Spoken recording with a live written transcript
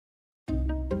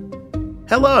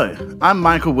Hello, I'm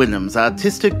Michael Williams,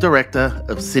 Artistic Director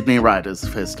of Sydney Writers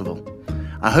Festival.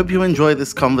 I hope you enjoy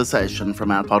this conversation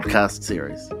from our podcast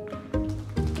series.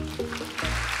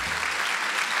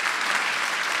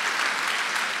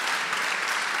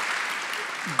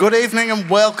 Good evening and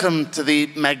welcome to the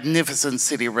magnificent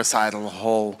City Recital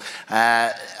Hall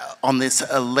on this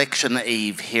election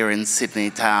eve here in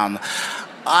Sydney town.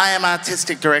 I am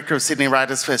Artistic Director of Sydney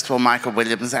Writers Festival, Michael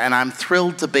Williams, and I'm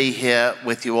thrilled to be here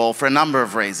with you all for a number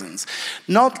of reasons.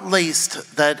 Not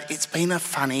least that it's been a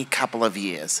funny couple of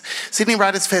years. Sydney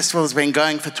Writers Festival has been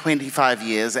going for 25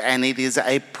 years and it is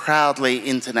a proudly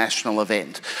international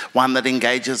event, one that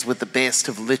engages with the best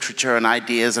of literature and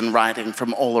ideas and writing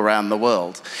from all around the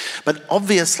world. But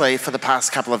obviously for the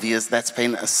past couple of years that's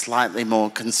been a slightly more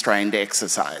constrained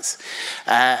exercise.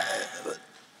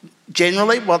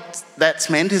 Generally, what that's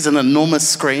meant is an enormous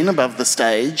screen above the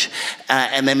stage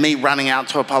and then me running out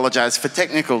to apologise for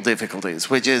technical difficulties,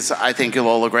 which is, I think you'll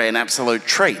all agree, an absolute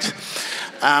treat.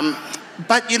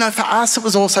 But, you know, for us it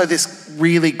was also this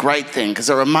really great thing because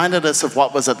it reminded us of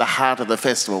what was at the heart of the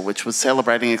festival, which was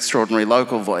celebrating extraordinary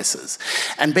local voices.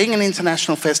 And being an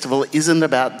international festival isn't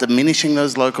about diminishing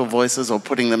those local voices or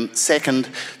putting them second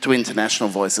to international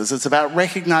voices. It's about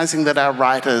recognising that our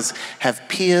writers have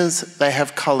peers, they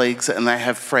have colleagues, and they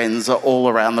have friends all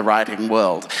around the writing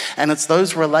world. And it's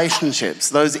those relationships,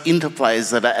 those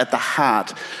interplays that are at the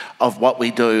heart of what we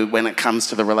do when it comes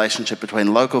to the relationship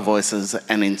between local voices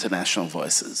and international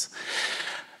voices.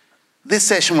 This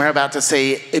session we're about to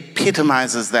see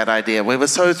epitomises that idea. We were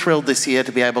so thrilled this year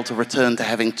to be able to return to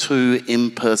having two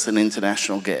in-person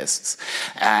international guests.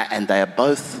 And they are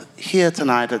both here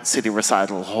tonight at City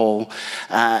Recital Hall.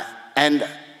 And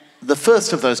the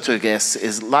first of those two guests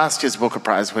is last year's Booker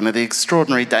Prize winner, the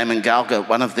extraordinary Damon Galgut,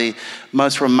 one of the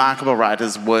most remarkable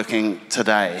writers working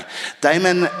today.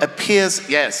 Damon appears,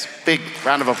 yes, big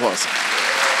round of applause.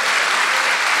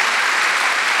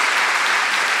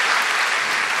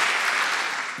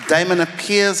 Damon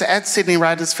appears at Sydney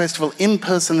Writers Festival in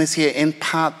person this year, in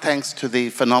part thanks to the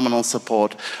phenomenal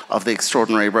support of the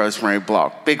extraordinary Rosemary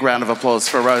Block. Big round of applause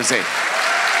for Rosie.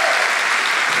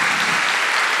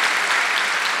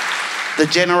 The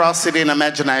generosity and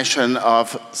imagination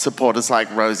of supporters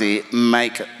like Rosie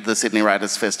make the Sydney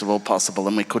Writers Festival possible,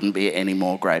 and we couldn't be any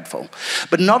more grateful.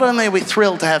 But not only are we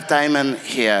thrilled to have Damon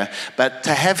here, but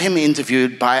to have him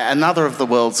interviewed by another of the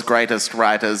world's greatest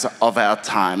writers of our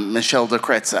time, Michelle de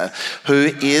Kreuzer,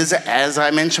 who is, as I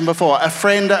mentioned before, a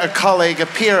friend, a colleague, a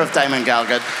peer of Damon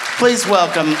Galgut. Please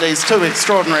welcome these two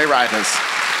extraordinary writers.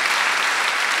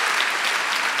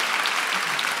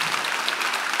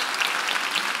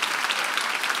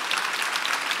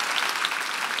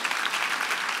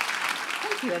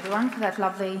 Thank you, everyone, for that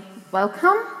lovely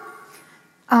welcome.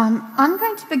 I'm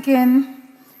going to begin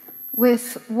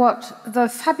with what the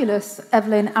fabulous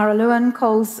Evelyn Araluen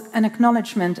calls an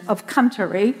acknowledgement of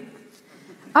country.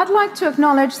 I'd like to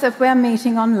acknowledge that we're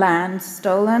meeting on land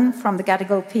stolen from the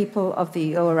Gadigal people of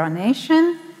the Eora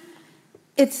Nation.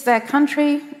 It's their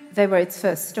country, they were its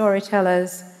first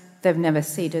storytellers, they've never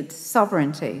ceded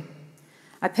sovereignty.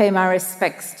 I pay my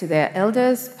respects to their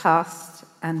elders, past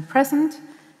and present,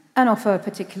 and offer a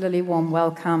particularly warm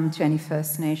welcome to any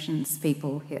First Nations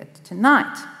people here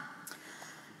tonight.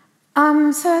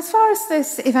 So as far as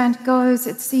this event goes,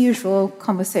 it's the usual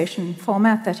conversation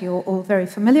format that you're all very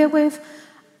familiar with.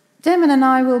 Damon and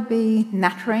I will be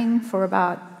nattering for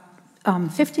about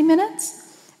 50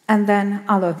 minutes, and then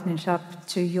I'll open it up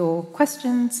to your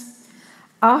questions,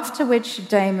 after which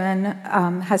Damon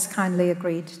has kindly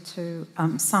agreed to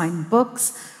sign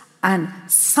books. And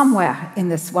somewhere in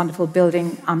this wonderful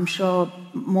building, I'm sure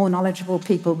more knowledgeable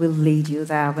people will lead you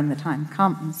there when the time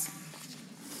comes.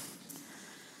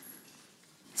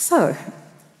 So,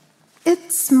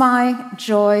 it's my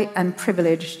joy and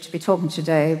privilege to be talking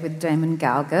today with Damon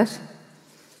Galgut,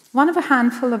 one of a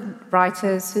handful of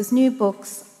writers whose new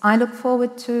books I look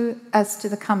forward to as to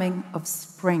the coming of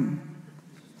spring.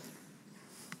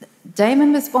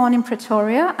 Damon was born in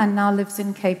Pretoria and now lives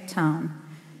in Cape Town.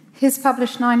 He's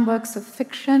published 9 works of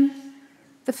fiction,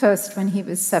 the first when he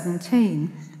was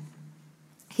 17.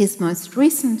 His most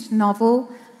recent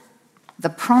novel, The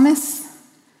Promise,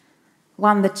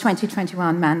 won the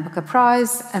 2021 Man Booker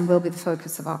Prize and will be the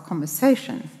focus of our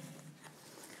conversation.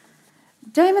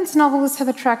 Damon's novels have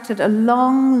attracted a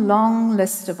long, long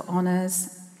list of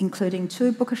honours, including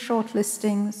 2 Booker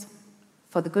shortlistings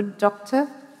for The Good Doctor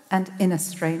and In a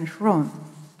Strange Room.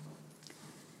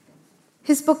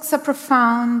 His books are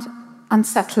profound,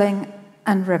 unsettling,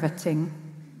 and riveting,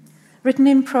 written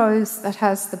in prose that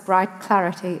has the bright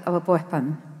clarity of a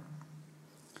weapon.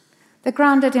 They're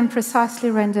grounded in precisely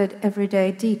rendered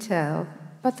everyday detail,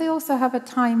 but they also have a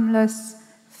timeless,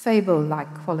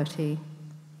 fable-like quality.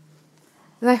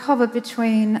 They hover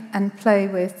between and play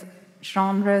with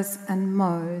genres and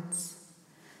modes.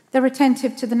 They're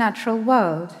attentive to the natural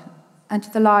world and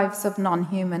to the lives of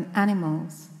non-human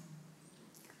animals.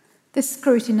 They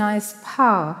scrutinize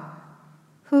power.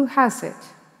 Who has it?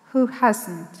 Who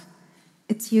hasn't?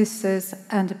 Its uses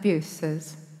and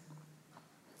abuses.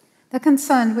 They're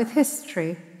concerned with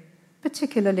history,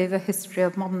 particularly the history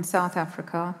of modern South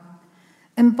Africa,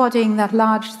 embodying that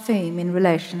large theme in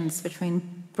relations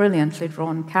between brilliantly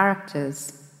drawn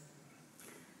characters.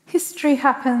 History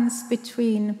happens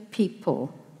between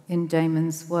people in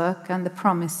Damon's work, and The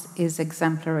Promise is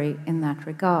exemplary in that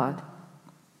regard.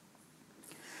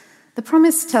 The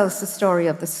Promise tells the story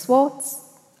of the Swarts,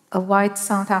 a white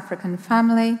South African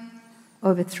family,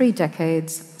 over 3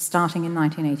 decades, starting in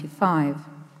 1985.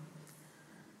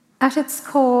 At its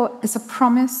core is a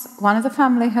promise one of the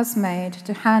family has made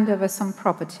to hand over some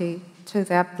property to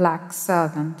their black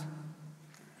servant.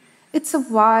 It's a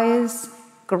wise,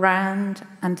 grand,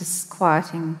 and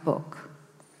disquieting book.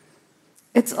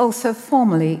 It's also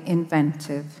formally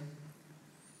inventive.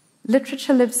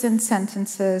 Literature lives in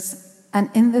sentences, and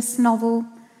in this novel,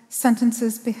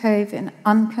 sentences behave in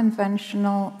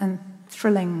unconventional and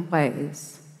thrilling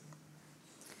ways.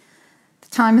 The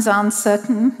time is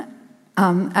uncertain,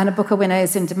 and a Booker winner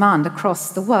is in demand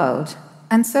across the world.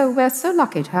 And so we're so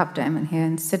lucky to have Damon here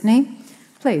in Sydney.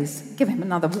 Please give him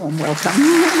another warm welcome.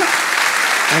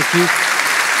 Thank you.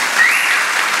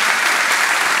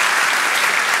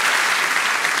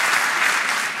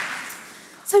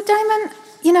 So Damon,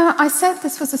 you know, I said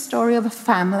this was a story of a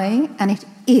family, and it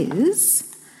is,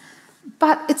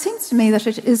 but it seems to me that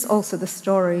it is also the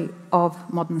story of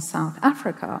modern South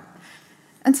Africa.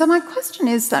 And so my question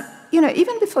is that, you know,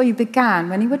 even before you began,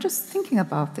 when you were just thinking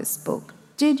about this book,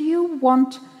 did you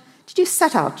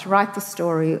set out to write the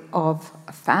story of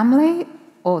a family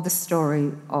or the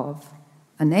story of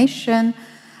a nation,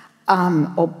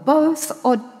 or both,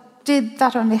 or did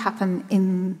that only happen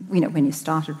when you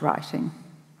started writing?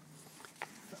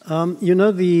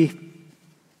 The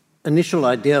initial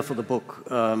idea for the book,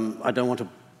 I don't want to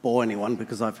bore anyone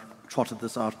because I've trotted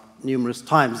this out numerous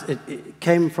times. It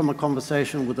came from a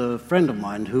conversation with a friend of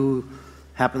mine who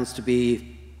happens to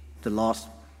be the last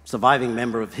surviving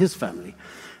member of his family.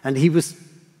 And he was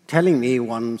telling me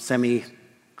one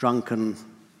semi-drunken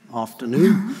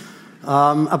afternoon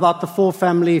about the 4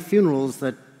 family funerals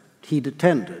that he'd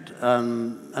attended.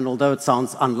 And although it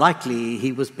sounds unlikely,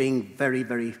 he was being very,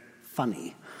 very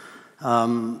funny.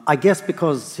 I guess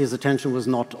because his attention was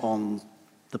not on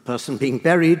the person being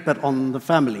buried, but on the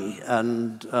family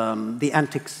and the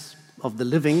antics of the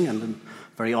living, and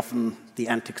very often the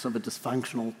antics of a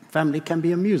dysfunctional family can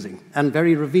be amusing and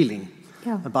very revealing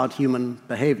about human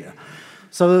behavior.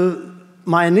 So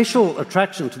my initial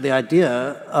attraction to the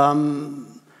idea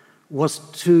was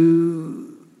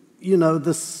to,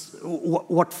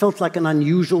 what felt like an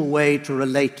unusual way to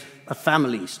relate a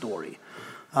family story.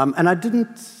 And I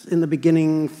didn't, in the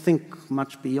beginning, think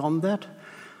much beyond that.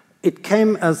 It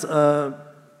came as a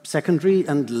secondary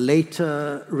and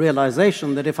later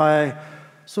realization that if I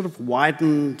sort of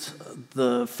widened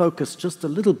the focus just a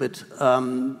little bit,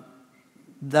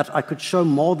 that I could show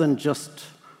more than just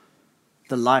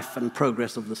the life and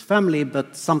progress of this family,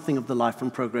 but something of the life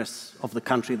and progress of the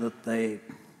country that they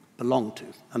belong to,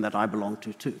 and that I belong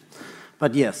to too.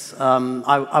 But yes,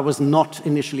 I was not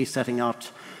initially setting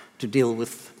out to deal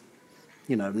with,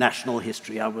 national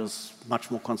history. I was much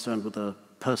more concerned with a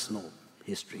personal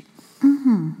history.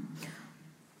 Mm-hmm.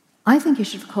 I think you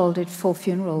should have called it 4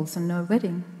 Funerals and No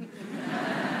Wedding.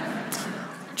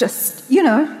 Just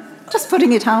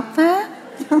putting it out there.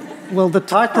 Well, the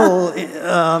title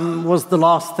was the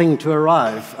last thing to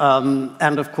arrive.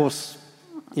 And of course,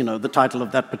 the title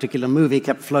of that particular movie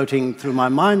kept floating through my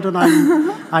mind, and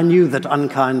I knew that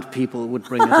unkind people would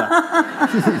bring it up.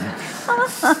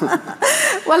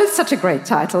 Well, it's such a great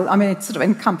title. I mean, it sort of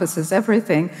encompasses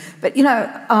everything. But,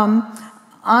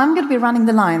 I'm going to be running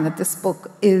the line that this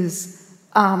book is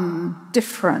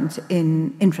different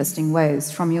in interesting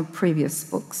ways from your previous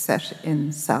book set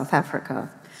in South Africa.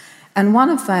 And one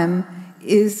of them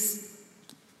is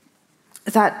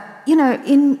that,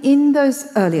 in those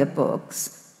earlier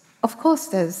books, of course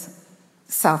there's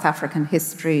South African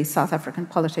history, South African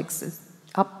politics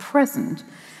are present,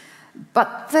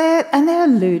 but they're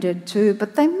alluded to,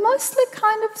 but they mostly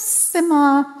kind of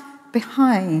simmer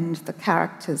behind the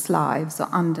characters' lives or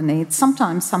underneath.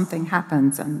 Sometimes something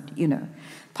happens and,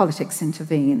 politics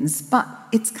intervenes, but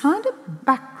it's kind of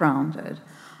backgrounded.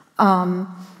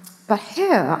 But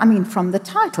here, I mean, from the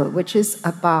title, which is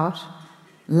about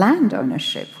land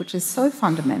ownership, which is so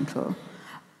fundamental,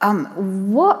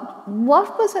 what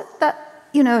was it that,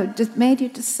 just made you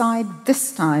decide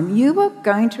this time you were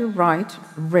going to write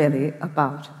really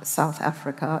about South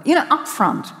Africa, up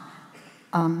front?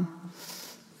 I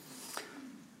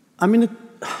mean,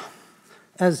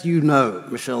 as you know,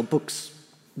 Michelle, books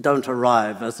don't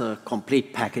arrive as a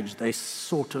complete package. They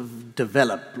sort of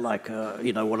develop like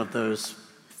one of those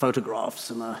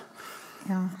photographs in a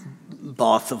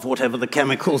bath of whatever the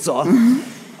chemicals are.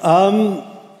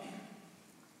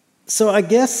 So I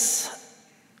guess,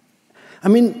 I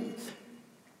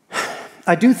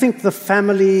do think the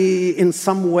family in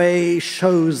some way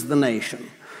shows the nation.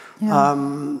 Yeah.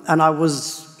 And I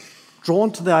was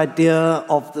drawn to the idea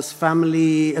of this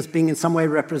family as being in some way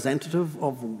representative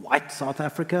of white South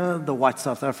Africa, the white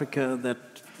South Africa that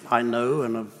I know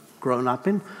and have grown up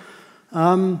in.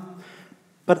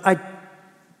 But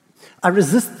I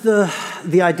resist the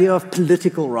idea of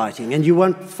political writing, and you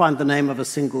won't find the name of a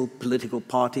single political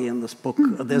party in this book.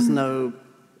 Mm-hmm. There's no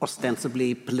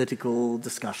ostensibly political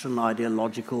discussion,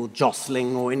 ideological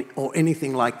jostling, or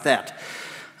anything like that.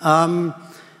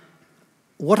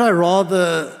 What I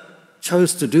rather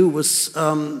chose to do was,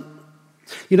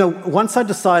 once I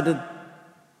decided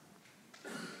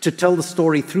to tell the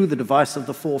story through the device of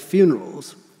the 4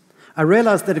 funerals, I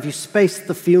realized that if you spaced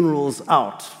the funerals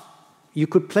out, you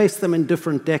could place them in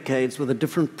different decades with a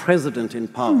different president in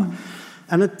power.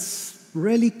 And it's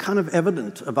really kind of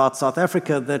evident about South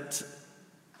Africa that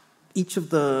each of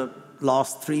the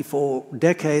last 3-4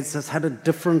 decades has had a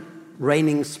different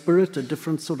reigning spirit, a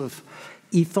different sort of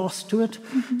ethos to it.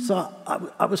 Mm-hmm. So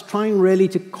I was trying really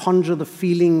to conjure the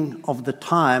feeling of the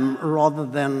time rather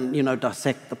than,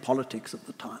 dissect the politics of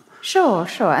the time. Sure.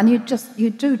 And you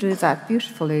do that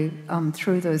beautifully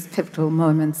through those pivotal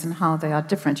moments and how they are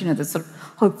different. The sort of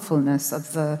hopefulness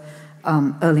of the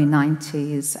early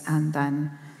 90s and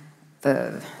then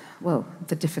the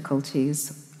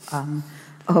difficulties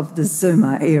of the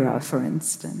Zuma era, for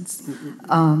instance.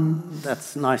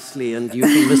 That's nicely and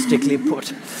euphemistically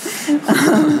put.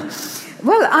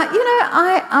 Well,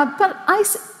 I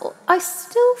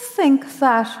still think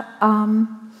that.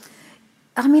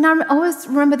 I always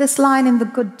remember this line in The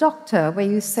Good Doctor where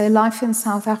you say life in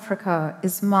South Africa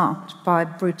is marked by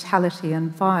brutality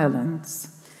and violence.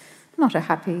 Not a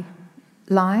happy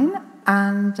line.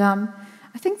 And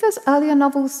I think those earlier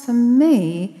novels for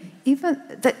me, even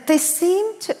they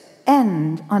seem to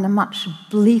end on a much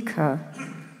bleaker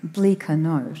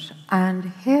note.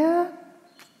 And here,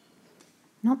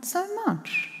 not so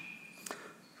much.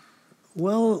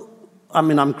 Well,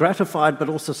 I'm gratified but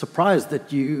also surprised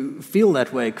that you feel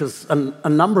that way, because a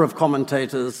number of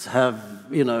commentators have,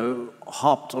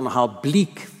 harped on how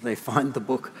bleak they find the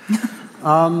book.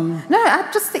 No,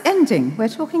 just the ending. We're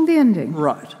talking the ending.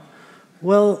 Right.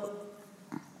 Well,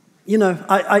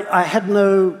 I had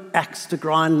no axe to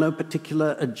grind, no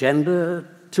particular agenda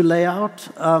to lay out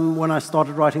when I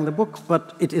started writing the book,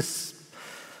 but it is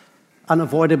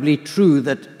unavoidably true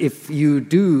that if you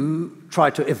do try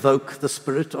to evoke the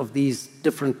spirit of these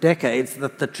different decades,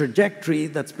 that the trajectory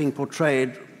that's being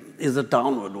portrayed is a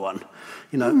downward one.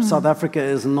 South Africa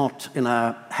is not in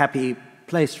a happy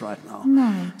place right now.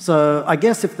 No. So I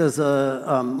guess if there's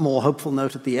a more hopeful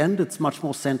note at the end, it's much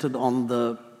more centered on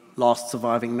the last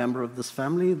surviving member of this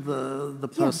family, the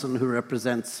person who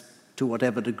represents, to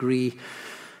whatever degree,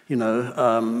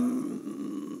 a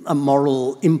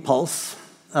moral impulse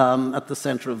at the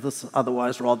center of this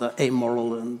otherwise rather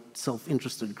amoral and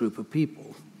self-interested group of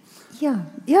people. Yeah,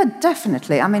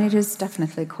 definitely. It is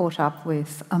definitely caught up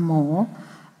with Amor,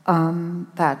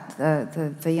 that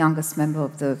the youngest member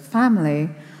of the family.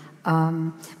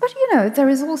 But, there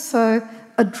is also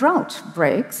a drought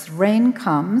breaks, rain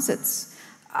comes.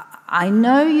 I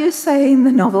know you say in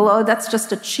the novel, oh, that's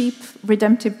just a cheap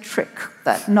redemptive trick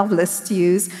that novelists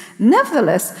use.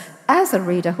 Nevertheless, as a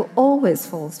reader who always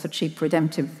falls for cheap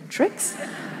redemptive tricks,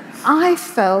 I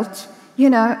felt,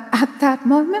 at that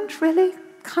moment really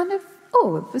kind of,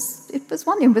 it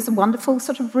was a wonderful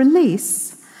sort of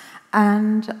release.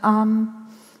 And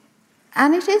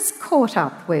it is caught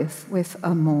up with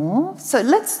Amor. So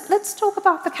let's talk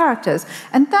about the characters.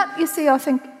 And that, you see, I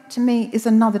think, to me, is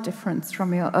another difference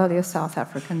from your earlier South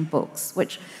African books,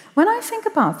 which, when I think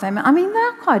about them,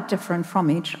 they're quite different from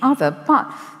each other,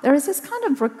 but there is this kind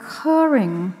of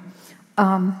recurring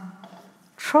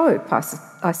trope, I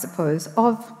suppose,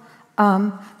 of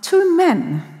 2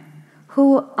 men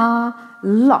who are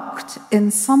locked in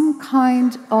some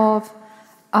kind of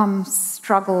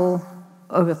struggle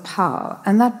over power.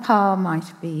 And that power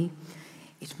might be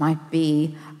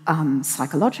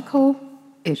psychological,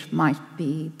 it might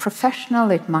be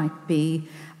professional, it might be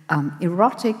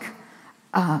erotic.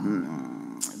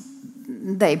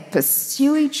 They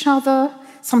pursue each other,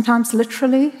 sometimes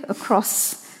literally,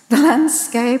 across the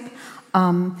landscape.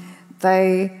 You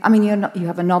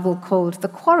have a novel called The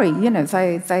Quarry.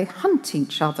 They hunt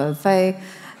each other.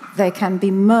 They can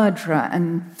be murderer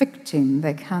and victim.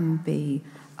 They can be,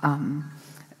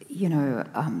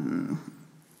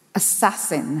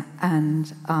 assassin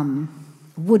and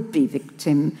would-be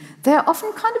victim. They're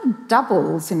often kind of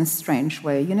doubles in a strange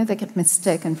way. They get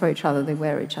mistaken for each other. They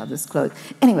wear each other's clothes.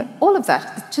 Anyway, all of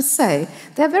that to say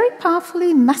they're very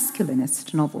powerfully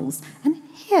masculinist novels. And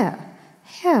here,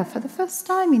 for the first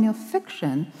time in your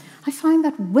fiction, I find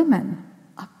that women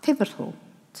are pivotal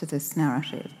to this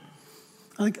narrative.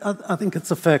 I think it's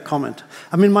a fair comment.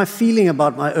 I mean, my feeling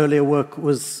about my earlier work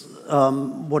was,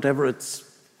 whatever its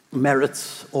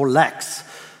merits or lacks,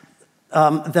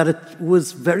 that it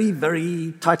was very,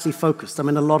 very tightly focused. I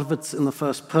mean, a lot of it's in the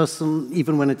first person,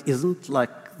 even when it isn't,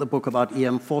 like the book about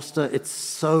E.M. Forster. It's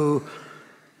so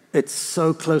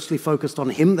closely focused on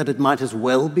him that it might as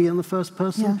well be in the first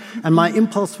person. Yeah. And my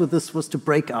impulse with this was to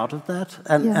break out of that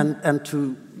and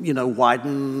to,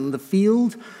 widen the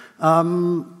field,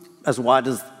 as wide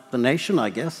as the nation,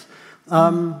 I guess.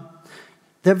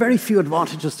 There are very few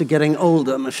advantages to getting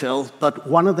older, Michelle, but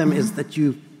one of them is that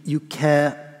you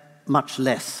care much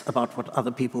less about what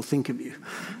other people think of you.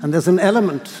 And there's an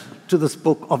element to this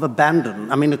book of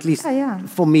abandon, I mean, at least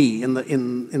for me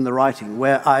in the writing,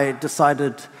 where I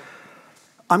decided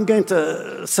I'm going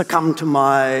to succumb to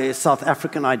my South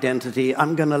African identity.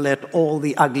 I'm going to let all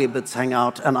the ugly bits hang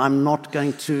out, and I'm not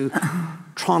going to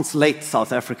translate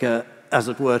South Africa, as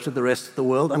it were, to the rest of the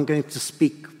world. I'm going to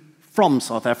speak from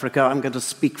South Africa. I'm going to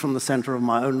speak from the center of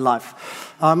my own life,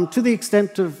 to the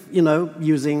extent of,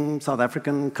 using South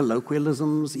African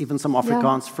colloquialisms, even some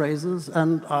Afrikaans phrases.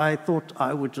 And I thought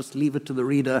I would just leave it to the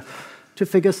reader to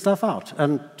figure stuff out.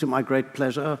 And to my great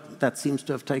pleasure, that seems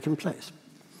to have taken place.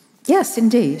 Yes,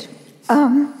 indeed.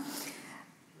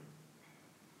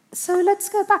 So let's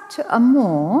go back to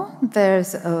Amor.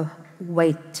 There's a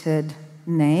weighted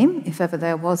name, if ever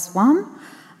there was one.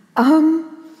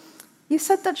 You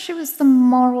said that she was the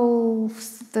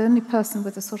only person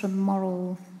with a sort of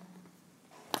moral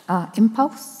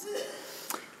impulse.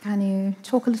 Can you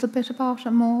talk a little bit about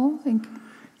Amor?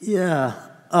 Yeah.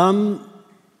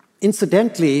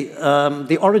 Incidentally,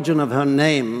 the origin of her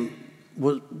name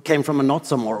came from a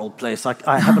not-so-moral place.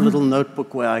 I have a little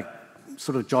notebook where I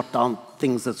sort of jot down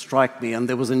things that strike me, and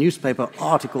there was a newspaper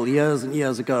article years and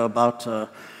years ago about a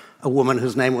woman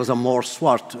whose name was Amor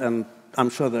Swart, and I'm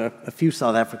sure there are a few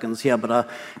South Africans here, but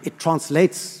it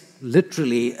translates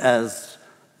literally as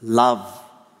love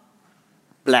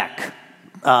black.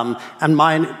 And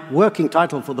my working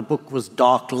title for the book was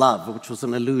Dark Love, which was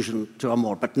an allusion to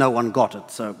Amor, but no one got it,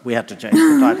 so we had to change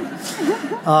the title.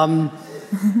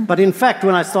 But in fact,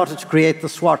 when I started to create the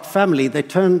Swart family, they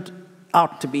turned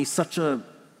out to be such a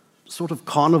sort of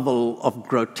carnival of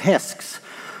grotesques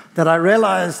that I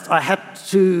realized I had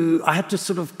to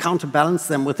sort of counterbalance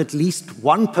them with at least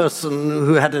one person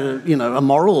who had a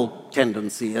moral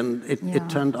tendency, and it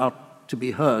turned out to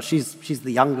be her. She's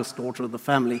the youngest daughter of the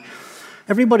family.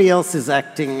 Everybody else is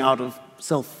acting out of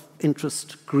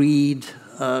self-interest, greed,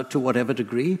 to whatever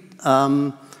degree.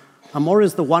 Amor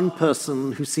is the one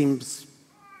person who seems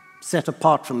set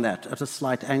apart from that, at a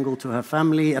slight angle to her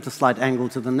family, at a slight angle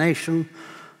to the nation.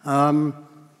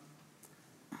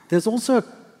 There's also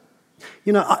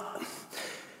I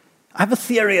have a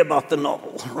theory about the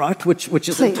novel, right, which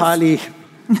is entirely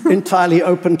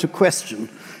open to question,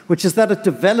 which is that it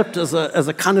developed as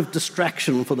a kind of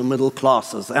distraction for the middle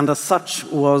classes, and as such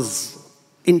was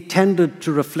intended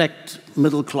to reflect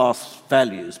middle-class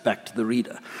values back to the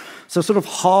reader. So sort of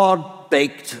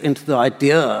hard-baked into the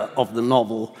idea of the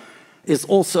novel is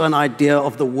also an idea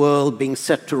of the world being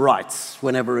set to rights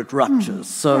whenever it ruptures.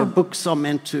 So books are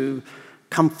meant to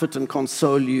comfort and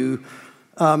console you,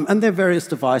 and there are various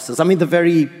devices. I mean, the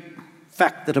very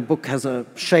fact that a book has a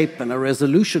shape and a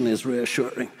resolution is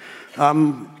reassuring,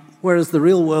 whereas the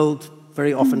real world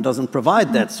very often doesn't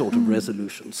provide that sort of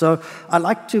resolution. So I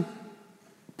like to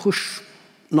push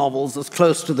novels as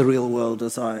close to the real world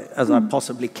as I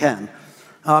possibly can.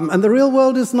 And the real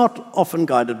world is not often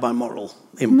guided by moral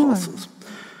impulses. No.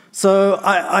 So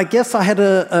I guess I had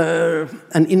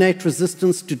an innate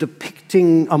resistance to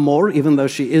depicting Amor, even though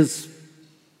she is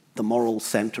the moral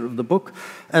center of the book,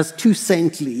 as too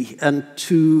saintly and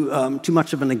too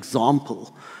much of an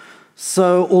example.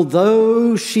 So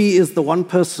although she is the one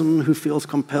person who feels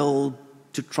compelled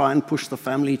to try and push the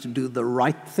family to do the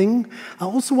right thing. I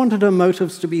also wanted her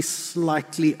motives to be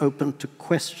slightly open to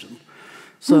question.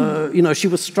 So, she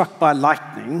was struck by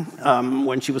lightning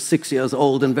when she was 6 years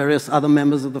old, and various other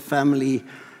members of the family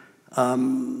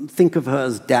think of her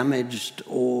as damaged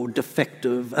or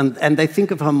defective, and they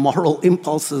think of her moral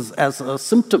impulses as a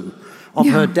symptom of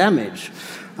her damage.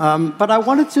 But I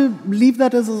wanted to leave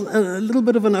that as a little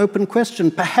bit of an open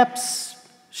question. Perhaps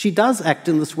she does act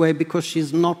in this way because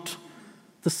she's not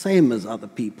the same as other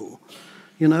people.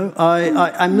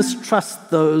 I mistrust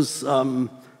those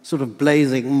sort of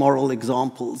blazing moral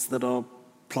examples that are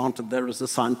planted there as a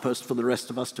signpost for the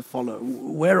rest of us to follow.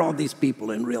 Where are these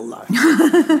people in real life?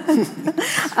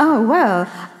 Oh, well,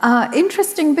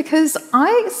 interesting, because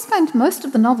I spent most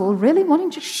of the novel really wanting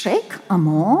to shake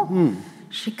Amor.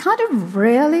 She kind of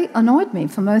really annoyed me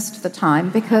for most of the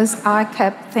time, because I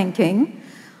kept thinking,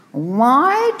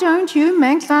 why don't you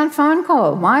make that phone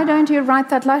call? Why don't you write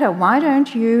that letter? Why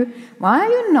are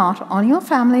you not on your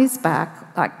family's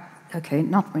back? Like, okay,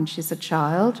 not when she's a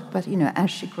child, but,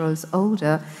 as she grows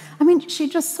older. I mean, she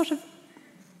just sort of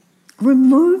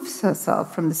removes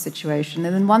herself from the situation,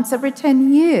 and then once every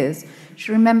 10 years,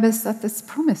 she remembers that this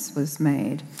promise was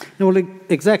made. No, well,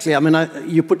 exactly. I mean,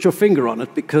 you put your finger on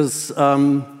it, because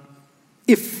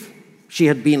if she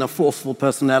had been a forceful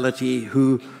personality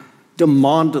who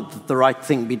demanded that the right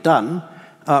thing be done,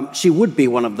 she would be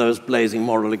one of those blazing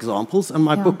moral examples, and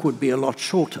my book would be a lot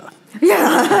shorter. Yeah,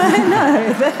 I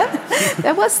know.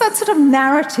 There was that sort of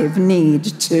narrative need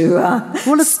to.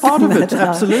 Well, it's part of it,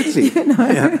 absolutely.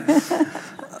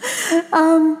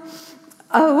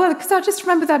 Oh, well, because I just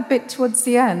remember that bit towards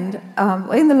the end,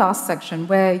 in the last section,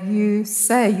 where you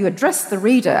address the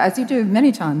reader, as you do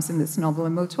many times in this novel,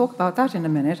 and we'll talk about that in a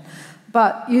minute,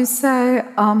 but you say,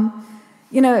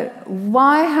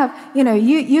 why have,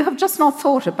 you have just not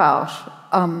thought about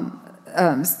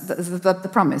the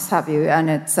promise, have you? And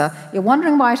it's, you're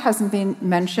wondering why it hasn't been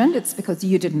mentioned. It's because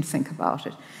you didn't think about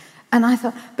it. And I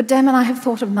thought, but Damon, I have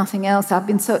thought of nothing else. I've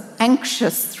been so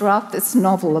anxious throughout this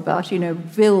novel about,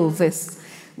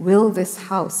 will this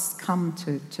house come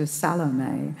to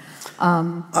Salome?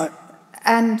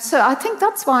 And so I think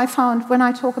that's why I found, when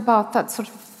I talk about that sort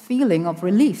of feeling of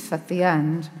relief at the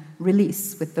end,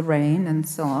 release with the rain and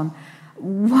so on,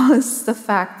 was the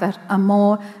fact that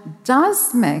Amor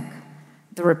does make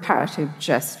the reparative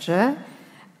gesture,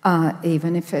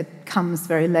 even if it comes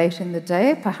very late in the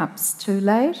day, perhaps too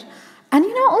late. And,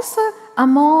 also,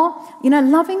 Amor,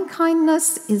 loving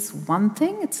kindness is one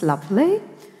thing, it's lovely,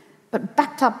 but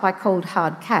backed up by cold,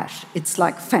 hard cash, it's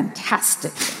like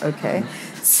fantastic, okay?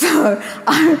 So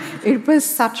it was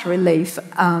such relief.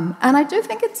 And I do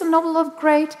think it's a novel of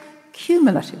great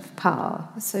cumulative power.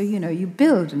 So, you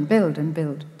build and build and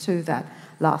build to that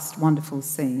last wonderful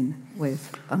scene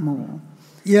with Amor.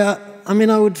 Yeah, I mean,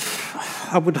 I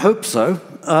would hope so.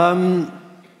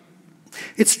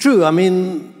 It's true. I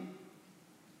mean,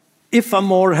 if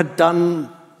Amor had done,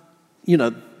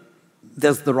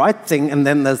 there's the right thing and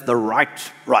then there's the right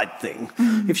thing.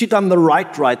 Mm-hmm. If she'd done the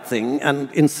right thing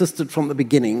and insisted from the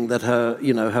beginning that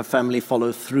her family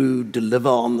follow through, deliver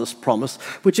on this promise,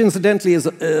 which incidentally is,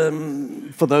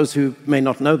 for those who may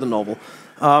not know the novel,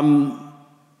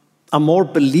 Amor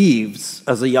believes,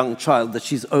 as a young child, that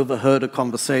she's overheard a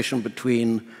conversation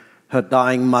between her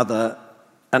dying mother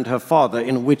and her father,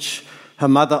 in which her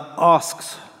mother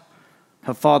asks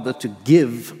her father to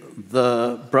give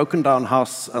the broken-down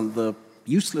house and the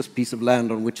useless piece of land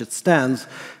on which it stands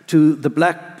to the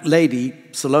black lady,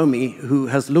 Salome, who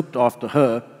has looked after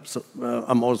her,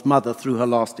 Amor's mother, through her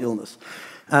last illness.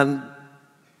 And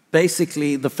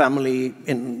basically, the family,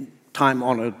 in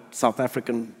time-honored South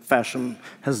African fashion,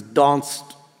 has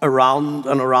danced around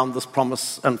and around this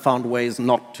promise and found ways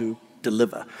not to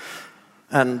deliver.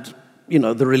 And,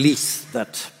 the release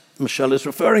that Michelle is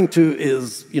referring to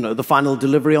is, the final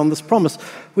delivery on this promise,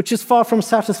 which is far from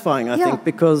satisfying, I think,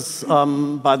 because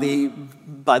by the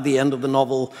end of the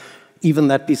novel, even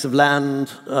that piece of land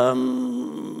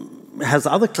has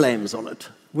other claims on it,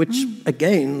 which,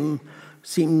 again,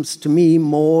 seems to me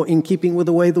more in keeping with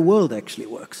the way the world actually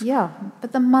works. Yeah,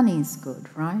 but the money's good,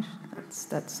 right?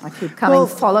 That's I keep coming,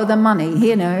 follow the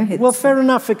money, Well, fair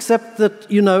enough, except that,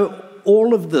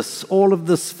 all of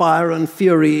this fire and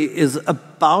fury is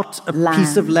about a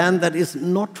piece of land that is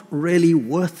not really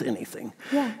worth anything.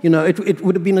 Yeah. It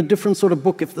would have been a different sort of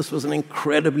book if this was an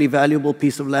incredibly valuable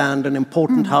piece of land, an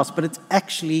important house, but it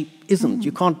actually isn't.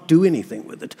 You can't do anything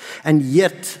with it. And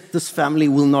yet, this family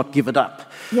will not give it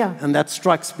up. Yeah. And that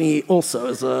strikes me also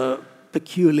as a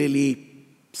peculiarly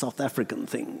South African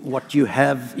thing. What you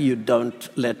have, you don't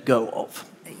let go of.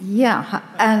 Yeah,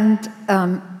 and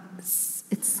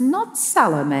It's not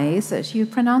Salome, is it? You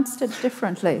pronounced it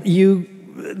differently.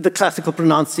 The classical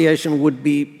pronunciation would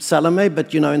be Salome,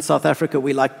 but in South Africa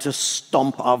we like to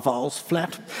stomp our vowels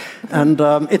flat. And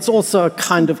it's also a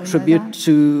kind of tribute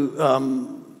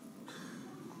to,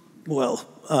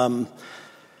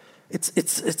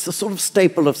 it's a sort of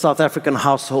staple of South African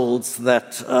households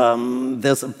that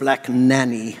there's a black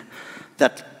nanny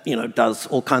that, does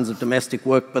all kinds of domestic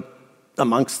work, but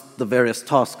amongst the various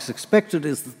tasks expected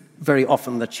is very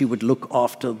often that she would look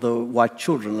after the white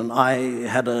children. And I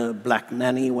had a black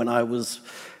nanny when I was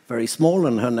very small,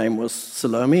 and her name was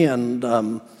Salome, and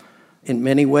in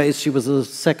many ways she was a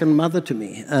second mother to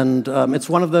me. And it's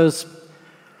one of those,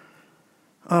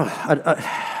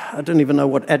 I don't even know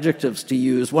what adjectives to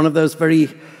use, one of those very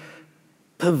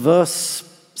perverse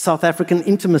South African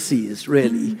intimacies,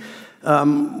 really,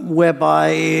 whereby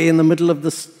in the middle of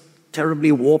this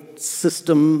terribly warped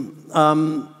system,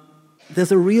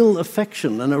 there's a real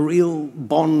affection and a real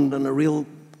bond and a real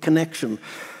connection,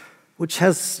 which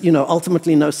has,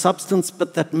 ultimately no substance,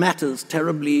 but that matters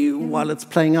terribly while it's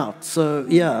playing out. So,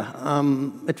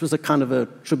 it was a kind of a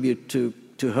tribute to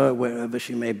her wherever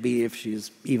she may be, if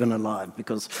she's even alive,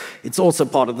 because it's also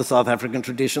part of the South African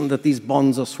tradition that these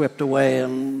bonds are swept away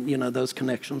and, those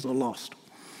connections are lost.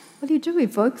 Well, you do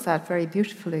evoke that very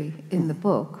beautifully in the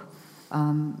book,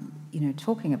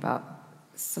 talking about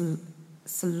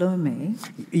Salome.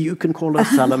 You can call her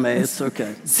Salome, it's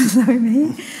okay.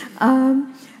 Salome.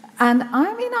 And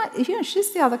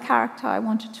she's the other character I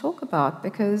want to talk about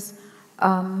because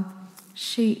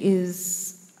she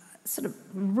is sort of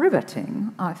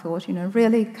riveting, I thought,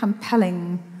 really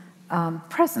compelling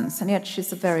presence, and yet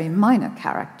she's a very minor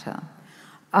character.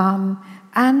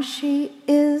 And she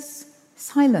is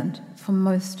silent for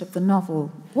most of the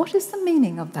novel. What is the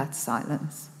meaning of that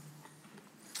silence?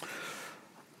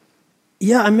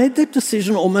 Yeah, I made that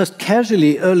decision almost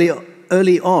casually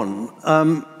early on,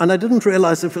 and I didn't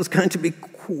realize it was going to be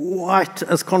quite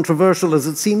as controversial as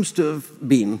it seems to have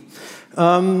been.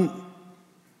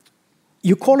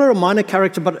 You call her a minor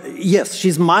character, but yes,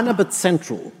 she's minor but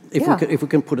central, if we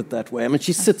can put it that way. I mean,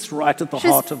 she sits right at the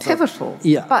heart of the... She's pivotal,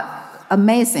 yeah. But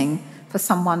amazing for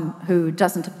someone who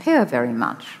doesn't appear very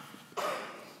much.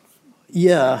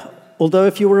 Yeah, although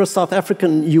if you were a South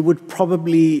African, you would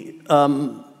probably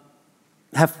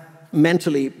have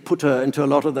mentally put her into a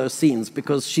lot of those scenes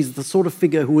because she's the sort of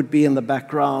figure who would be in the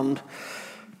background,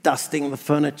 dusting the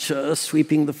furniture,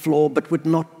 sweeping the floor, but would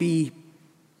not be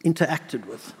interacted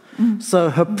with. So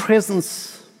her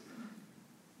presence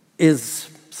is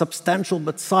substantial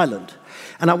but silent.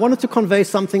 And I wanted to convey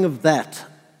something of that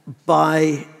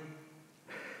by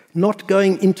not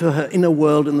going into her inner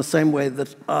world in the same way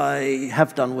that I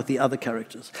have done with the other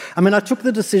characters. I mean, I took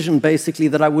the decision basically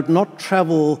that I would not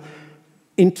travel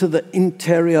into the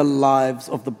interior lives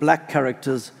of the black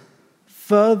characters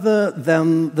further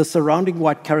than the surrounding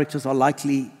white characters are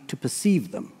likely to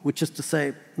perceive them, which is to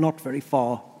say, not very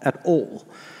far at all.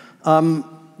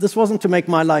 This wasn't to make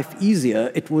my life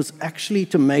easier, it was actually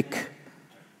to make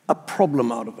a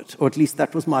problem out of it, or at least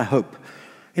that was my hope.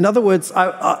 In other words,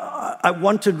 I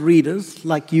wanted readers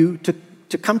like you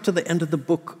to come to the end of the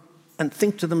book and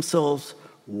think to themselves,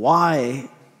 why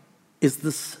is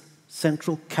this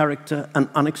central character an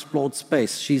unexplored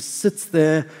space? She sits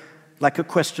there like a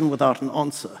question without an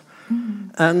answer.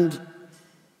 And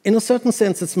in a certain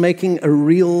sense, it's making a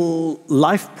real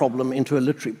life problem into a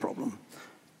literary problem.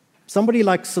 Somebody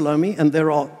like Salome, and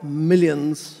there are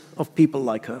millions of people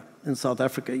like her in South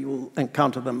Africa, you will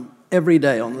encounter them every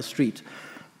day on the street,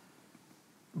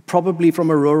 probably from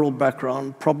a rural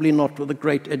background, probably not with a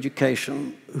great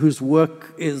education, whose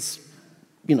work is,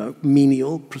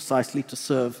 menial, precisely to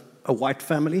serve a white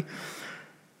family.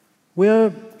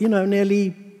 We're,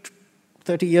 nearly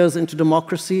 30 years into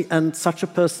democracy, and such a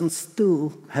person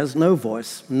still has no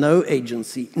voice, no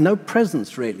agency, no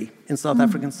presence, really, in South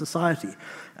African society.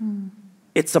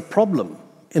 It's a problem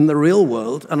in the real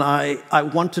world, and I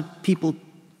wanted people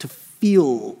to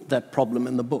feel that problem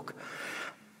in the book.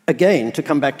 Again, to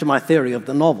come back to my theory of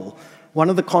the novel,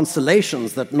 one of the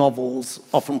consolations that novels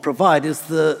often provide is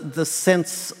the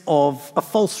sense of a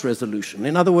false resolution.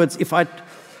 In other words, if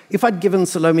I'd given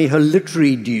Salome her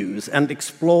literary dues and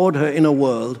explored her inner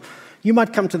world, you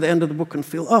might come to the end of the book and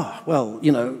feel,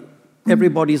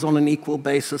 everybody's on an equal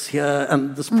basis here,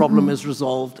 and this problem is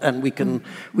resolved, and we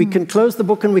can close the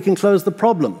book and we can close the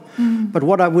problem. But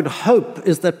what I would hope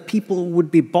is that people would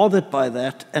be bothered by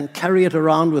that and carry it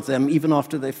around with them even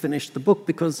after they finish the book,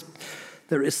 because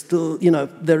there is still,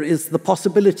 there is the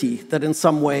possibility that in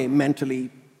some way, mentally,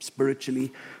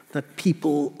 spiritually, that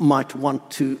people might want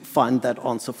to find that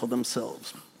answer for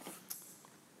themselves.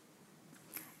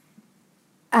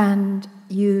 And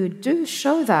you do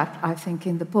show that, I think,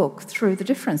 in the book through the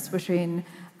difference between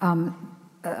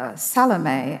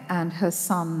Salome and her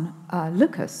son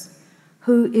Lucas,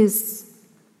 who is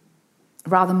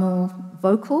rather more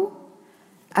vocal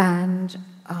and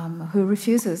who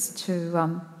refuses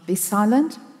to be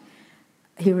silent.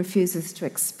 He refuses to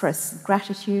express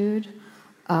gratitude.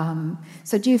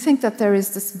 So do you think that there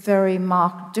is this very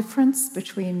marked difference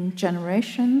between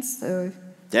generations?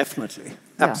 Definitely,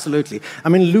 absolutely. I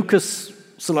mean, Lucas,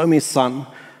 Salome's son,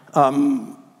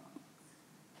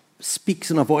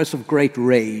 speaks in a voice of great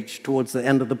rage towards the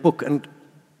end of the book, and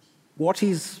what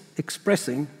he's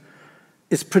expressing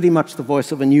is pretty much the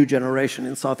voice of a new generation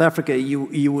in South Africa.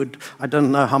 You would, I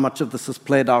don't know how much of this has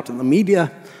played out in the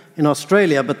media in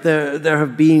Australia, but there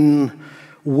have been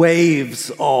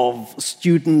waves of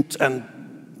student and,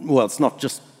 well, it's not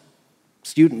just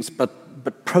students, but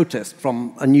protest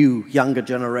from a new, younger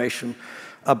generation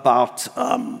about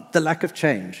the lack of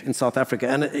change in South Africa.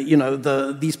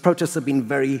 And, these protests have been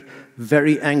very,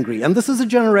 very angry. And this is a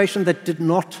generation that did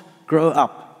not grow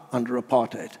up under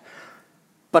apartheid.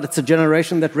 But it's a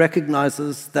generation that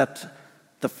recognizes that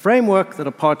the framework that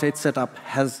apartheid set up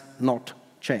has not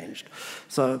changed.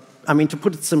 So, I mean, to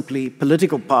put it simply,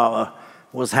 political power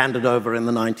was handed over in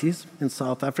the 90s in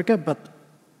South Africa, but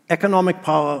economic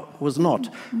power was not.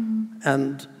 Mm-hmm.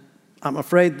 And I'm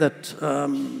afraid that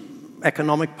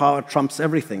economic power trumps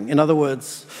everything. In other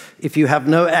words, if you have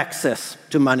no access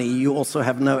to money, you also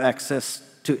have no access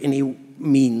to any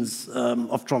means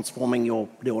of transforming your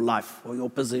life or your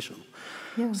position.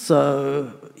 Yeah. So,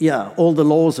 all the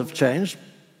laws have changed,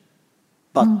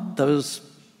 but those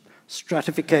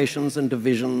stratifications and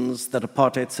divisions that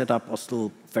apartheid set up are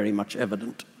still very much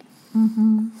evident.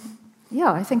 Mm-hmm.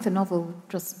 Yeah, I think the novel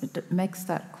just makes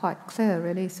that quite clear,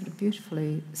 really, sort of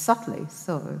beautifully, subtly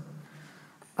so.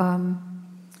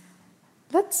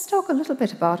 Let's talk a little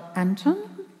bit about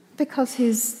Anton, because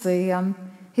he's the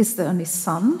only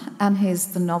son, and he's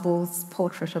the novel's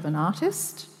portrait of an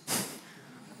artist.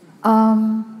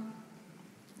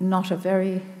 Not a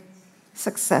very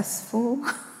successful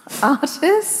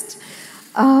artist,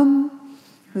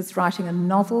 who's writing a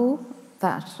novel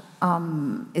that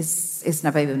is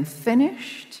never even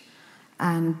finished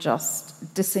and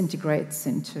just disintegrates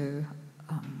into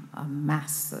a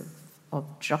mass of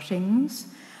jottings.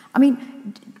 I mean,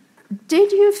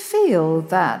 did you feel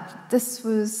that this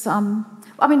was...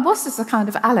 was this a kind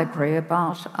of allegory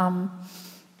about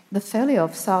the failure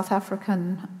of South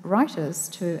African writers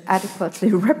to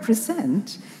adequately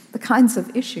represent the kinds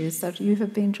of issues that you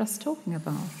have been just talking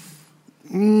about?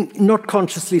 Not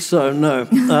consciously so, no.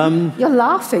 You're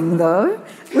laughing, though,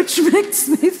 which makes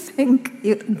me think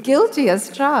you're guilty as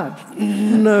charged.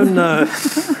 No.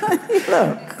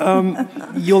 Look.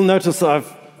 You'll notice I've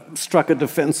struck a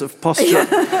defensive posture.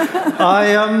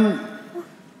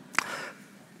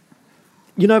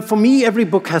 For me, every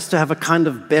book has to have a kind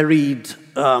of buried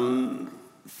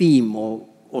theme or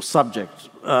subject,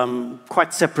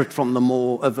 quite separate from the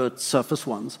more overt surface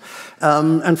ones.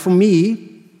 And for me,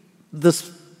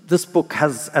 this book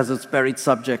has as its buried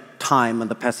subject time and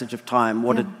the passage of time,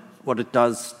 what it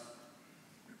does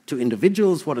to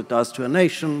individuals, what it does to a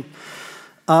nation.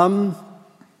 And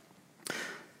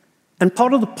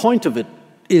part of the point of it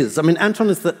is, Anton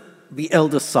is the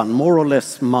eldest son, more or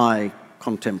less my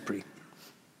contemporary.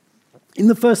 In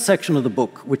the first section of the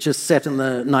book, which is set in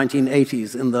the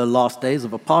 1980s, in the last days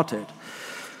of apartheid,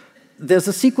 there's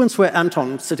a sequence where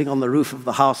Anton, sitting on the roof of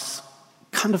the house,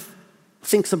 kind of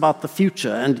thinks about the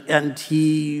future, and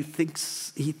he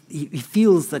feels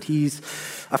that he's,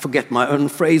 I forget my own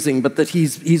phrasing, but that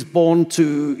he's born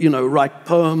to, write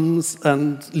poems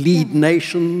and lead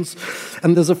nations.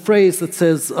 And there's a phrase that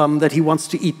says that he wants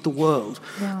to eat the world.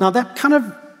 Yeah. Now that kind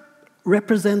of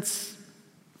represents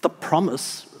the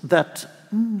promise that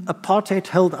apartheid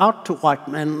held out to white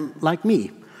men like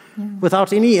me. Yeah.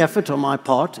 Without any effort on my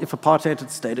part, if apartheid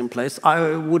had stayed in place,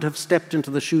 I would have stepped into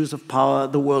the shoes of power.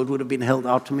 The world would have been held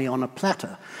out to me on a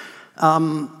platter.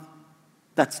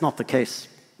 That's not the case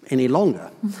any longer.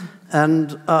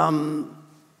 Mm-hmm.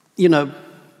 And,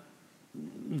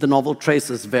 the novel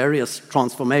traces various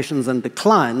transformations and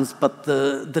declines, but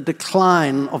the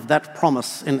decline of that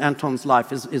promise in Anton's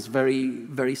life is very,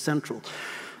 very central.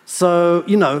 So,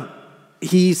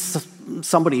 he's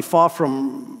somebody far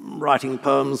from writing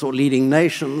poems or leading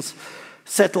nations,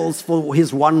 settles for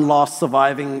his one last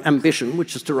surviving ambition,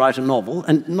 which is to write a novel,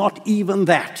 and not even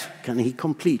that can he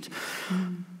complete.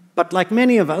 Mm. But like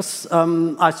many of us,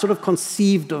 I sort of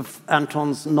conceived of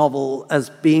Anton's novel as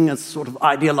being a sort of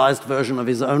idealized version of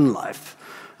his own life.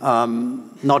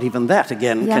 Not even that,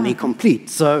 again, can he complete.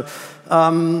 So,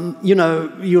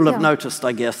 you'll have noticed,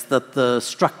 I guess, that the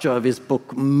structure of his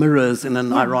book mirrors, in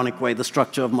an ironic way, the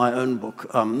structure of my own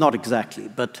book. Not exactly,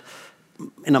 but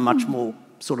in a much more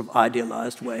sort of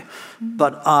idealized way.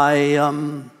 But I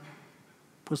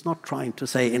was not trying to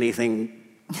say anything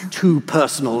too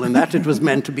personal in that. It was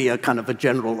meant to be a kind of a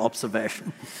general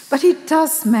observation. But he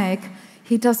does make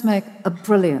a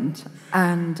brilliant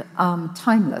and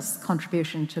timeless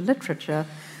contribution to literature,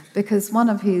 because one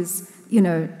of his,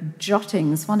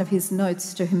 jottings, one of his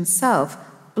notes to himself,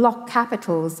 block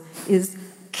capitals, is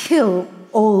 "kill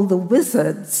all the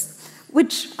wizards,"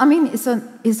 which, I mean, is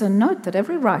a note that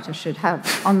every writer should have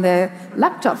on their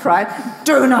laptop, right?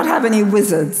 Do not have any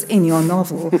wizards in your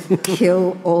novel.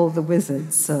 Kill all the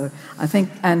wizards. So I think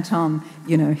Anton,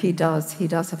 he does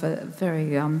have a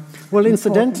very well,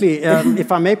 incidentally,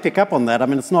 if I may pick up on that, I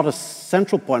mean, it's not a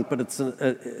central point, but it's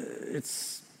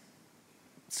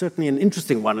certainly an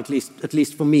interesting one, at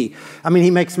least for me. I mean,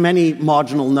 he makes many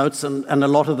marginal notes, and a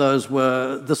lot of those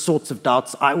were the sorts of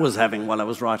doubts I was having while I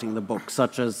was writing the book,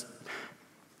 such as,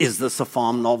 is this a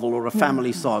farm novel or a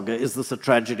family saga? Is this a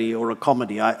tragedy or a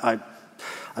comedy? I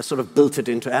sort of built it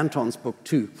into Anton's book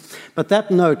too. But that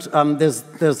note,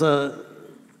 there's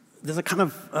a kind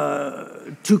of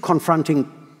two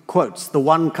confronting quotes. The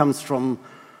one comes from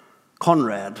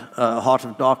Conrad, Heart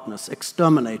of Darkness,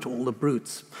 exterminate all the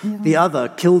brutes. Yeah. The other,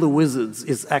 kill the wizards,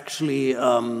 is actually,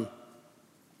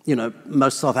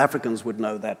 most South Africans would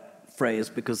know that phrase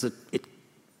because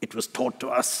it was taught to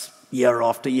us year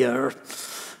after year.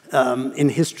 In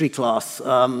history class,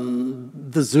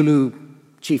 the Zulu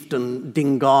chieftain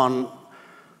Dingaan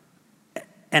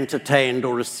entertained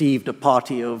or received a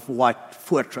party of white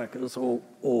voortrekkers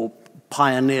or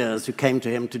pioneers who came to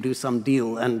him to do some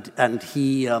deal, and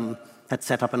he had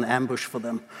set up an ambush for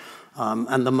them.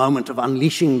 And the moment of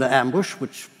unleashing the ambush,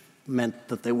 which meant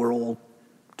that they were all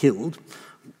killed,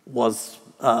 was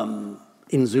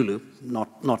in Zulu,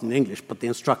 not in English, but the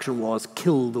instruction was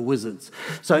kill the wizards.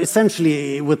 So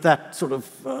essentially, with that sort of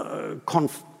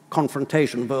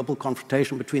confrontation, verbal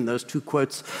confrontation between those two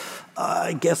quotes,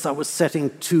 I guess I was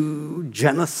setting two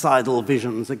genocidal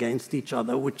visions against each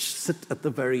other, which sit at the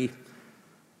very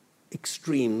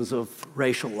extremes of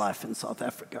racial life in South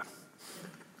Africa.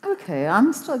 Okay,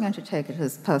 I'm still going to take it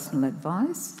as personal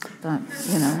advice that,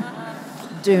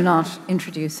 do not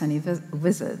introduce any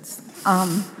wizards.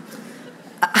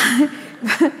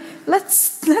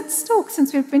 Let's talk,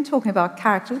 since we've been talking about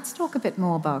character, let's talk a bit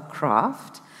more about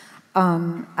craft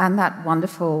and that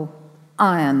wonderful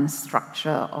iron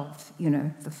structure of,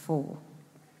 the four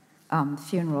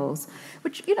funerals,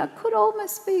 which, could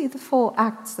almost be the four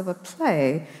acts of a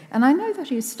play. And I know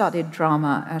that you studied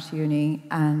drama at uni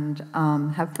and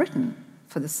have written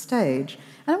for the stage.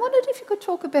 And I wondered if you could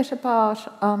talk a bit about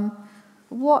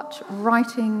what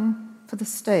writing for the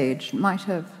stage might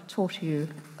have taught you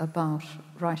about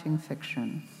writing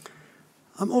fiction.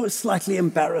 I'm always slightly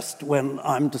embarrassed when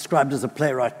I'm described as a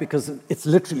playwright because it's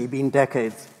literally been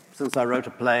decades since I wrote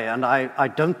a play, and I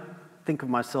don't think of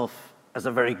myself as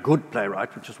a very good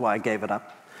playwright, which is why I gave it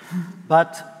up.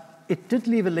 But it did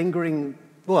leave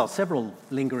several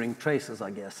lingering traces,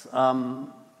 I guess.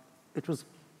 It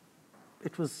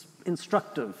was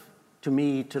instructive to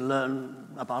me to learn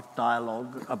about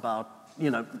dialogue, about,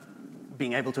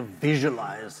 being able to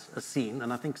visualize a scene,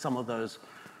 and I think some of those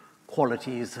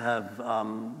qualities have,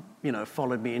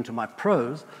 followed me into my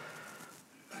prose.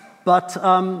 But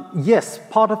yes,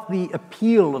 part of the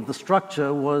appeal of the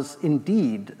structure was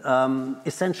indeed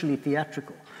essentially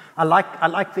theatrical. I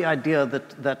like the idea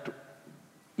that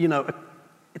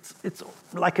it's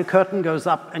like a curtain goes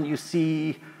up and you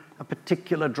see a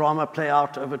particular drama play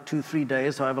out over 2-3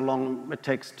 days, however long it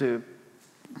takes to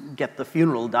get the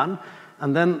funeral done,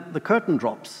 and then the curtain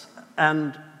drops.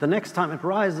 And the next time it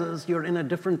rises, you're in a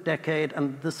different decade,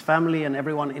 and this family and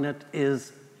everyone in it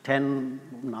is 10,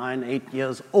 9, 8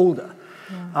 years older.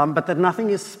 Yeah. But that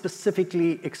nothing is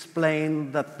specifically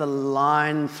explained, that the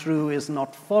line through is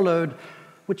not followed,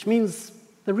 which means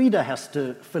the reader has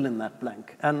to fill in that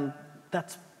blank. And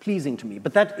that's pleasing to me.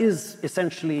 But that is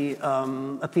essentially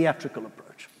a theatrical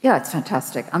approach. Yeah, it's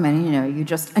fantastic. I mean,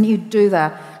 you do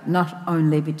that not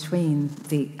only between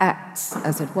the acts,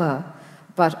 as it were,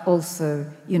 but also,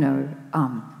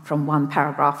 from one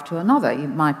paragraph to another. It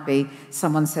might be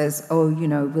someone says,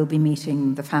 we'll be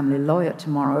meeting the family lawyer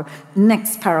tomorrow.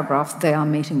 Next paragraph, they are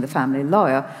meeting the family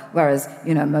lawyer, whereas,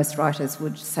 most writers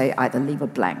would say either leave a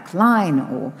blank line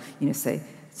or, say,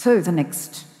 so the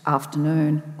next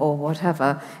afternoon or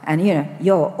whatever. And,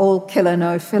 you're all killer,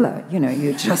 no filler.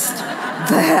 You're just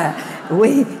there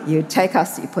you take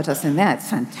us, you put us in there. It's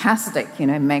fantastic, you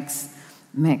know, makes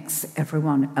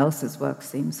everyone else's work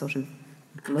seem sort of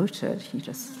bloated. You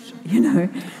just, you know,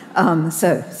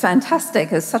 so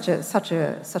fantastic. It's such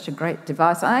a great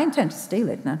device. I intend to steal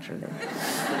it naturally.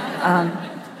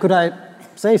 Could I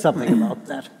say something about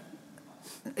that?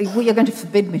 Well, you're going to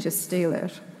forbid me to steal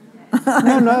it.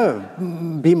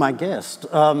 No, be my guest.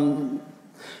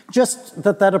 Just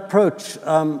that approach,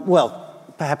 well,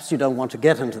 perhaps you don't want to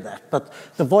get into that, but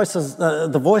the voice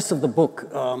of the book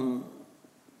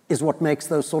is what makes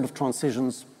those sort of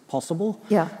transitions possible.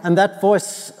 Yeah. And that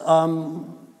voice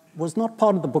was not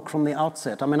part of the book from the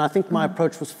outset. I mean, I think my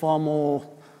approach was far more,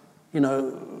 you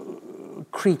know,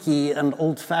 creaky and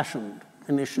old-fashioned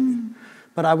initially.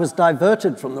 But I was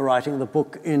diverted from the writing of the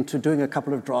book into doing a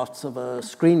couple of drafts of a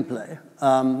screenplay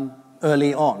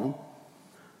early on.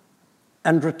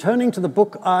 And returning to the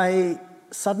book, I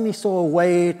suddenly saw a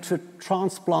way to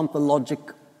transplant the logic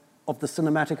of the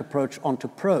cinematic approach onto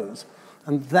prose.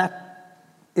 And that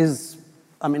is,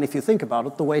 I mean, if you think about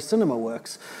it, the way cinema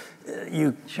works.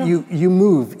 You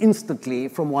move instantly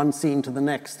from one scene to the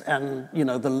next, and you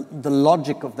know the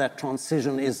logic of that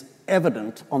transition is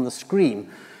evident on the screen.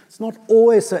 It's not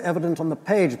always so evident on the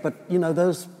page, but you know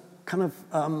those kind of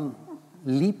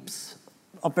leaps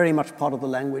are very much part of the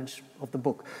language of the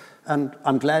book. And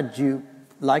I'm glad you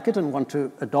like it and want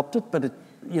to adopt it, but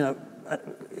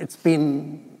it's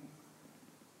been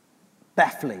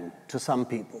baffling to some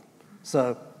people.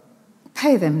 So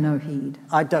pay them no heed.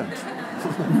 I don't.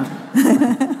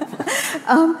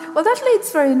 Well, that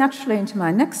leads very naturally into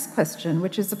my next question,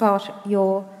 which is about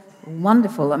your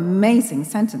wonderful, amazing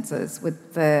sentences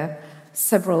with their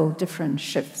several different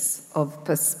shifts of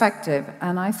perspective.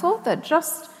 And I thought that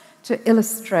just to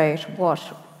illustrate what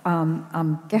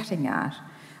I'm getting at,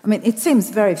 I mean, it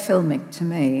seems very filmic to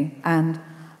me, and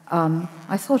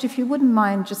I thought if you wouldn't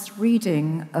mind just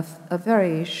reading a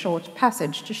very short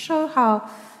passage to show how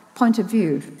point of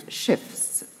view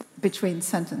shifts between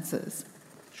sentences.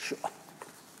 Sure.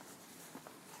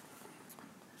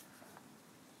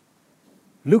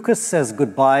 Lucas says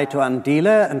goodbye to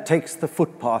Andile and takes the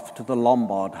footpath to the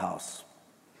Lombard house,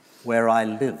 where I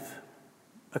live.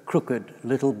 A crooked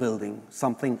little building,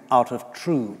 something out of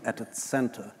True at its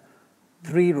center.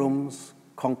 3 rooms,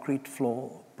 concrete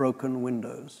floor, broken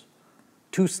windows.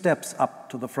 2 steps up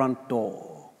to the front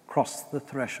door, cross the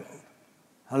threshold.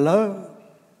 Hello?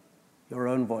 Your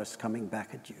own voice coming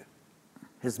back at you.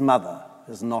 His mother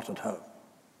is not at home.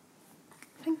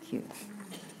 Thank you.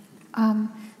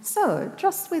 So,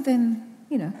 just within,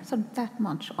 sort of that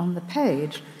much on the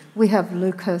page, we have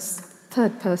Lucas,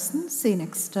 third person, seen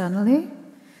externally.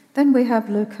 Then we have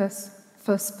Lucas,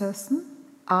 first person,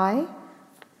 I.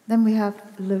 Then we have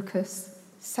Lucas,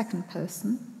 second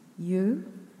person, you.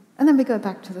 And then we go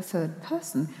back to the third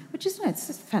person, which is, it's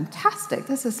just fantastic.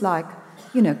 This is like,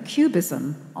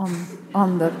 cubism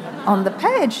on the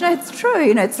page. No, it's true.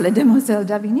 It's Les Demoiselles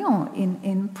d'Avignon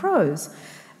in prose.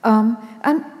 And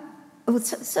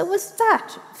so was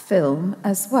that film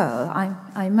as well?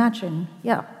 I imagine,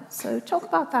 yeah. So talk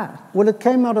about that. Well, it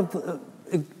came out of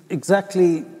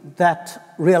exactly that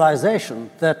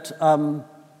realization that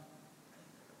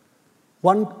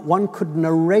one could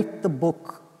narrate the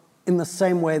book in the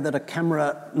same way that a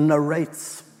camera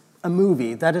narrates a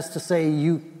movie. That is to say,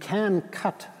 you can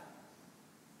cut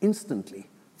instantly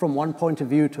from one point of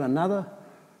view to another.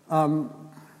 And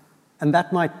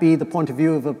that might be the point of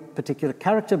view of a particular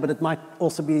character, but it might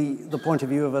also be the point of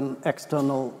view of an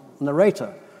external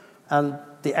narrator. And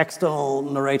the external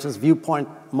narrator's viewpoint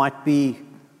might be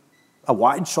a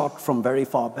wide shot from very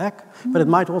far back, but it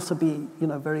might also be,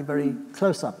 very, very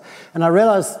close up. And I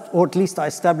realized, or at least I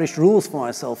established rules for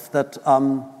myself, that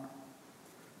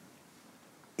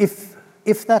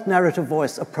if that narrative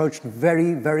voice approached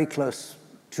very, very close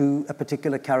to a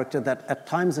particular character, that at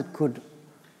times it could,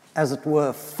 as it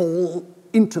were, fall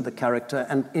into the character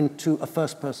and into a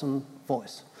first-person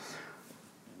voice.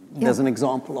 Yeah. There's an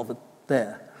example of it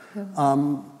there.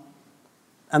 Yeah.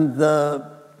 And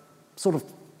the sort of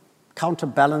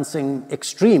counterbalancing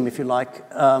extreme, if you like,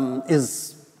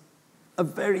 is a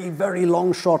very, very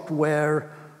long shot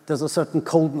where there's a certain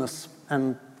coldness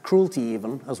and cruelty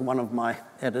even, as one of my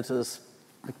editors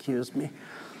accused me,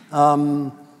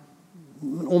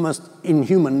 almost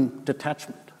inhuman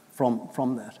detachment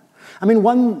from that. I mean,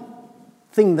 one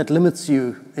thing that limits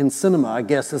you in cinema, I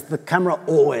guess, is the camera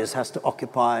always has to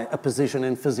occupy a position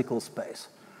in physical space,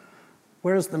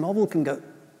 whereas the novel can go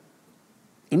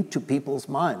into people's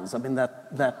minds. I mean,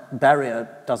 that barrier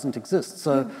doesn't exist.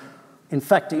 So, in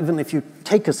fact, even if you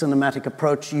take a cinematic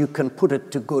approach, you can put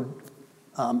it to good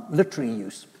literary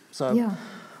use. So,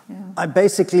 I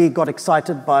basically got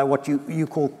excited by what you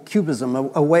call cubism,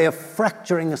 a way of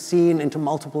fracturing a scene into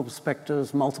multiple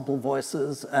perspectives, multiple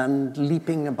voices, and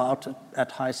leaping about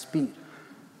at high speed.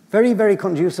 Very, very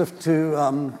conducive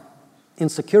to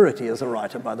insecurity as a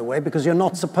writer, by the way, because you're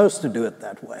not supposed to do it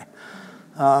that way.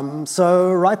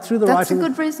 So right through the writing... That's a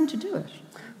good reason to do it.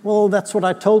 Well, that's what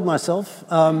I told myself.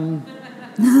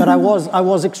 But I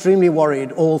was extremely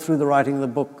worried all through the writing of the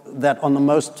book that on the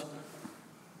most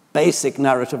basic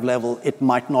narrative level, it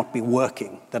might not be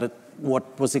working, that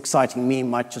what was exciting me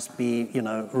might just be,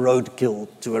 roadkill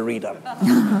to a reader.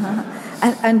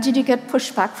 And did you get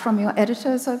pushback from your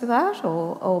editors over that?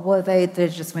 Or were they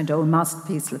just went, oh,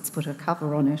 masterpiece, let's put a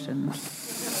cover on it? And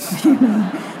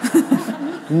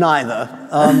Neither.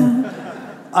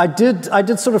 I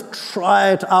did sort of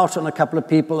try it out on a couple of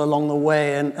people along the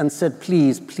way and said,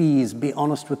 please be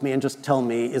honest with me and just tell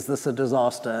me, is this a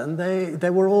disaster? And they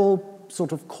were all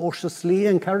sort of cautiously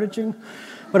encouraging.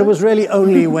 But it was really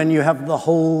only when you have the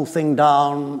whole thing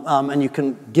down and you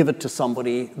can give it to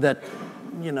somebody that,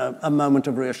 a moment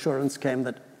of reassurance came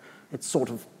that it sort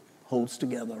of holds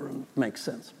together and makes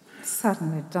sense. It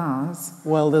certainly does.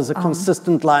 Well, there's a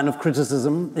consistent line of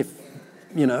criticism. If,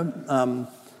 in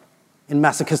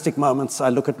masochistic moments, I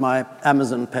look at my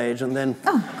Amazon page and then...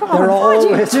 Oh, God, why do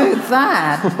you do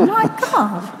that? My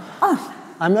God. Oh.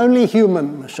 I'm only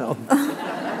human, Michelle.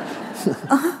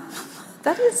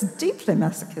 That is deeply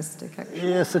masochistic, actually.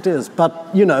 Yes, it is.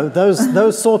 But,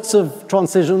 those sorts of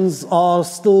transitions are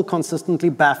still consistently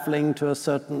baffling to a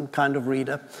certain kind of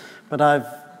reader. But I've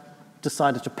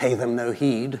decided to pay them no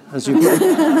heed, as you put.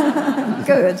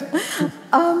 Good.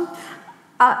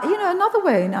 Another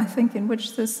way, I think, in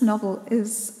which this novel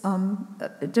is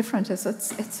different is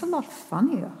it's a lot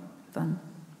funnier than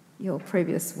your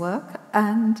previous work.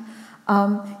 And,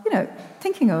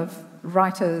 thinking of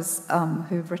writers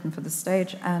who've written for the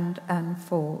stage and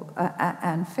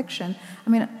fiction. I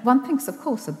mean, one thinks, of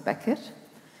course, of Beckett,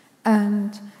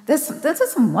 and there's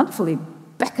some wonderfully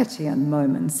Beckettian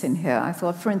moments in here. I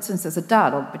thought, for instance, there's a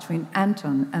dialogue between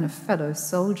Anton and a fellow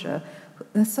soldier.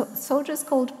 The soldier's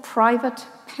called Private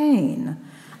Payne.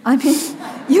 I mean,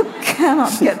 you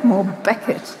cannot get more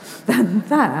Beckett than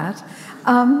that.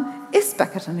 Is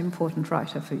Beckett an important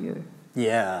writer for you?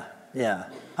 Yeah.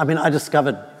 I mean, I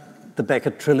discovered the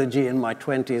Beckett trilogy in my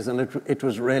 20s, and it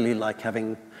was really like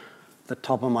having the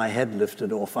top of my head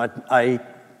lifted off. I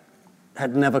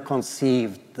had never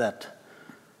conceived that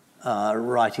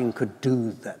writing could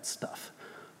do that stuff.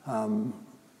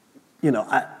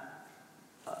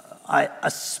 I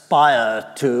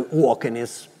aspire to walk in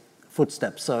his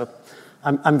footsteps, so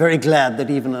I'm very glad that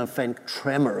even a faint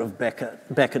tremor of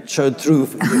Beckett showed through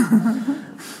for you.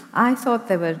 I thought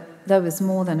there was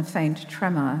more than a faint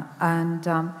tremor, and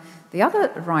the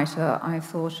other writer I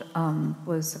thought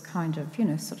was a kind of,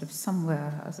 sort of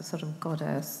somewhere as a sort of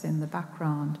goddess in the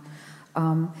background,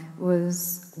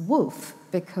 was Woolf,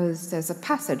 because there's a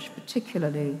passage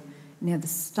particularly near the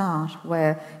start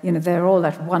where, they're all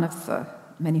at one of the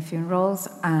many funerals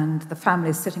and the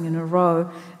family is sitting in a row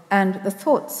and the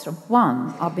thoughts of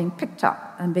one are being picked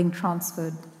up and being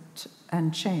transferred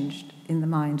and changed in the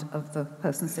mind of the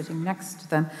person sitting next to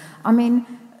them. I mean,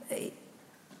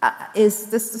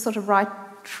 is this the sort of right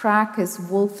track? Is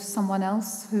Woolf someone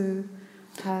else who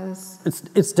has...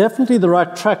 It's definitely the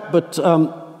right track, but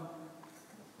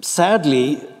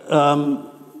sadly,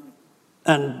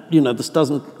 and this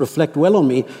doesn't reflect well on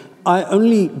me, I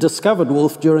only discovered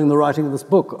Woolf during the writing of this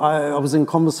book. I was in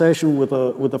conversation with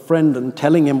a friend and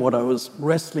telling him what I was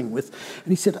wrestling with,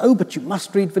 and he said, "Oh, but you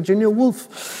must read Virginia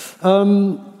Woolf."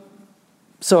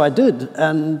 So I did,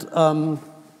 and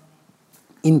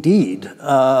indeed,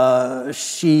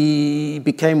 she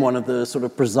became one of the sort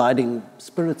of presiding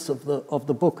spirits of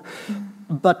the book,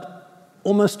 but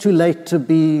almost too late to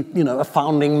be, a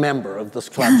founding member of this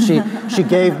club. She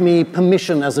gave me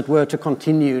permission, as it were, to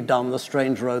continue down the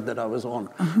strange road that I was on.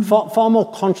 Far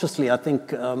more consciously, I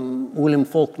think William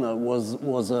Faulkner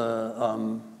was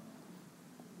a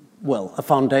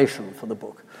foundation for the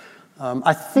book.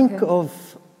 I think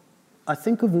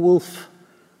of Woolf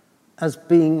as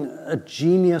being a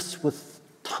genius with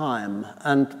time,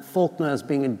 and Faulkner as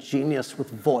being a genius with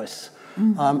voice.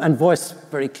 And voice,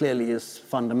 very clearly, is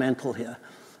fundamental here.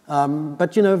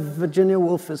 But, Virginia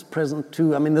Woolf is present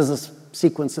too. I mean, there's a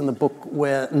sequence in the book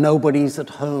where nobody's at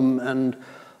home and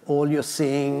all you're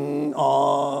seeing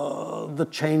are the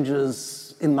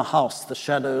changes in the house, the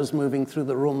shadows moving through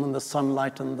the room and the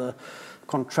sunlight and the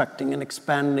contracting and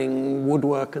expanding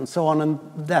woodwork and so on. And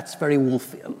that's very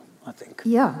Woolfian, I think.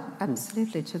 Yeah,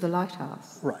 absolutely, to the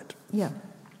lighthouse. Right. Yeah.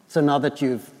 So now that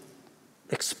you've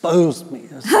exposed me.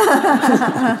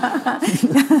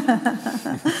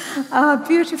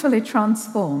 Beautifully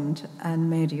transformed and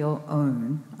made your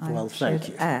own, I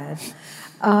should add.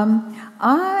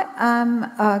 I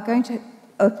am going to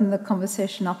open the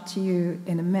conversation up to you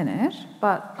in a minute,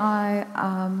 but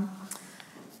I'm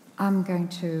going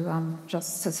to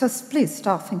so please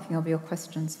start thinking of your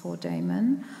questions for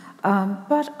Damon.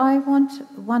 But I want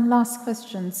one last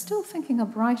question, still thinking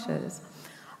of writers.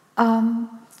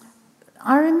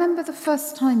 I remember the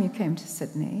first time you came to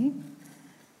Sydney,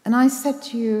 and I said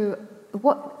to you,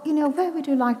 where would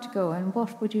you like to go and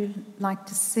what would you like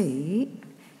to see?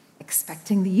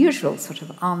 Expecting the usual sort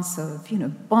of answer of,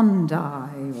 Bondi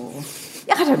or,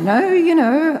 I don't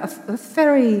know, a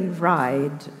ferry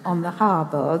ride on the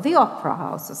harbour or the Opera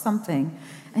House or something.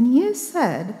 And you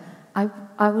said, I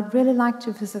would really like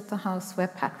to visit the house where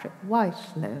Patrick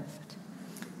White lived.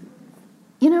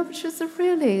 Which is a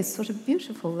really sort of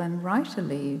beautiful and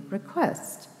writerly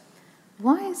request.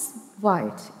 Why is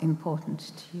White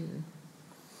important to you?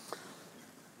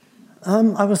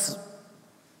 I was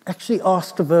actually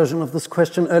asked a version of this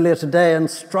question earlier today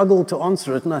and struggled to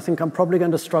answer it, and I think I'm probably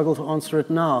going to struggle to answer it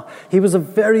now. He was a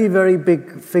very, very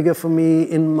big figure for me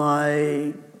in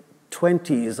my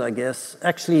 20s, I guess,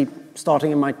 actually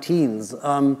starting in my teens.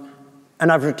 And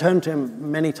I've returned to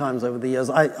him many times over the years.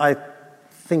 I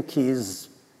think he's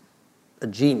a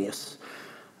genius.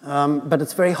 But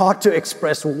it's very hard to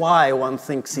express why one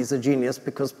thinks he's a genius,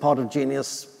 because part of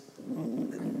genius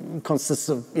consists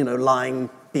of, lying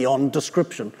beyond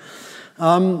description.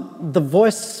 The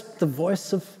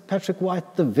voice of Patrick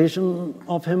White, the vision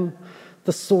of him,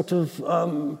 the sort of,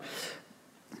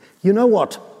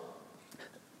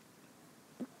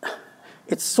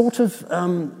 it's sort of,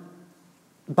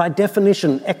 by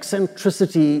definition,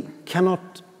 eccentricity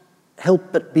cannot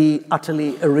help but be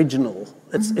utterly original.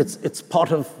 It's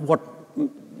part of what,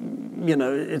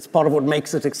 it's part of what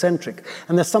makes it eccentric.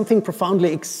 And there's something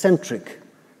profoundly eccentric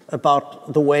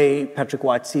about the way Patrick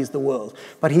White sees the world.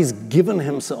 But he's given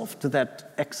himself to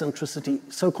that eccentricity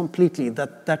so completely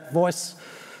that that voice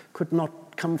could not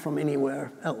come from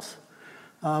anywhere else.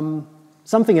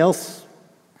 Something else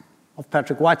of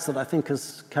Patrick White's that I think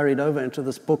has carried over into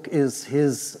this book is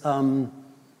his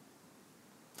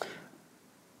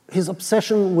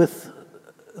obsession with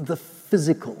the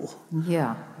physical.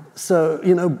 Yeah. So,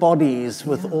 bodies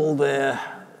with all their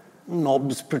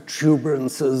knobs,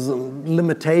 protuberances, and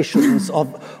limitations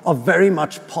are very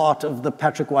much part of the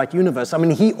Patrick White universe. I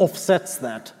mean, he offsets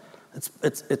that.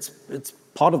 It's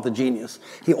part of the genius.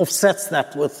 He offsets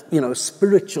that with,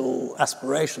 spiritual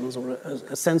aspirations or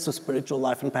a sense of spiritual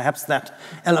life, and perhaps that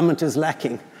element is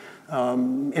lacking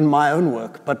in my own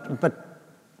work. But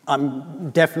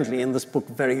I'm definitely in this book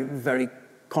very, very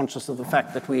conscious of the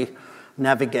fact that we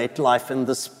navigate life in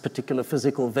this particular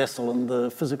physical vessel, and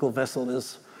the physical vessel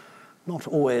is not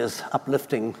always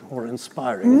uplifting or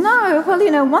inspiring. No,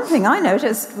 well, one thing I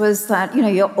noticed was that,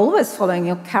 you're always following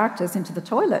your characters into the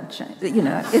toilet.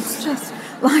 It's just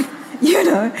like,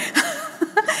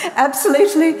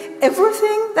 absolutely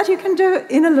everything that you can do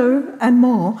in a loo and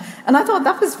more. And I thought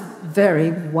that was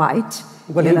very White,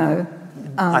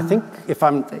 I think, if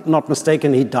I'm not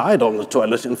mistaken, he died on the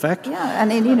toilet, in fact. Yeah,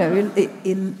 and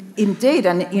indeed,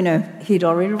 and he'd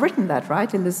already written that,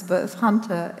 right? Elizabeth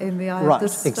Hunter in The Eye of the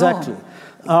Storm. Exactly.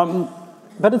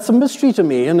 But it's a mystery to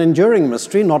me, an enduring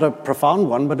mystery, not a profound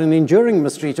one, but an enduring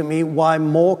mystery to me, why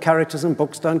more characters in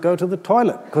books don't go to the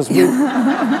toilet. Because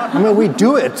we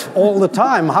do it all the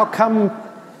time. How come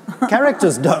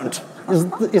characters don't?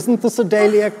 Isn't this a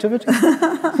daily activity?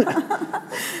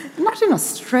 Not in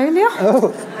Australia.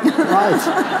 Oh, right.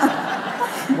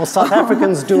 Well, South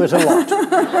Africans do it a lot.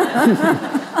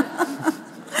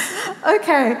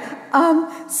 Okay,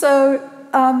 so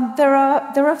there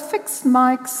are fixed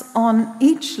mics on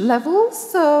each level.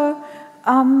 So,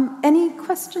 any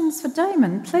questions for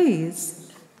Damon,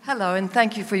 please? Hello, and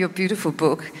thank you for your beautiful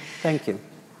book. Thank you.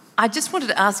 I just wanted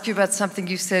to ask you about something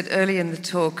you said earlier in the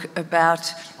talk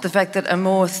about the fact that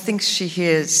Amor thinks she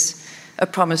hears a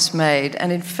promise made,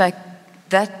 and in fact,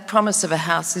 that promise of a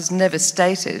house is never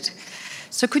stated.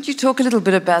 So could you talk a little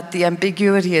bit about the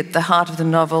ambiguity at the heart of the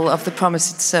novel, of the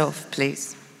promise itself,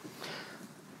 please?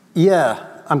 Yeah,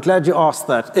 I'm glad you asked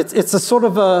that. It's a sort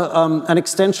of an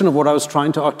extension of what I was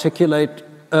trying to articulate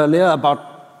earlier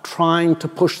about trying to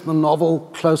push the novel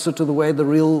closer to the way the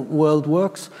real world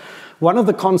works. One of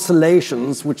the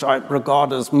consolations, which I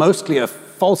regard as mostly a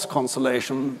false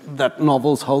consolation that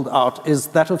novels hold out, is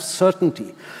that of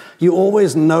certainty. You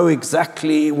always know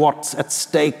exactly what's at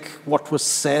stake, what was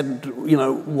said,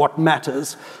 what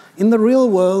matters. In the real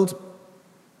world,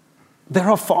 there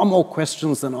are far more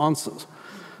questions than answers.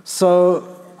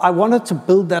 So I wanted to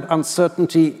build that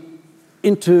uncertainty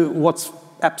into what's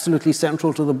absolutely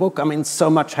central to the book. I mean, so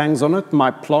much hangs on it, my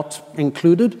plot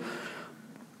included.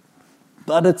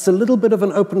 But it's a little bit of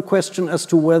an open question as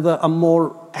to whether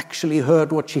Amor actually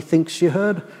heard what she thinks she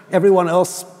heard. Everyone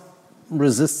else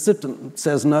resists it and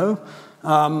says no.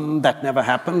 That never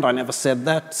happened, I never said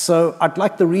that. So I'd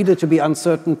like the reader to be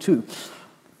uncertain too.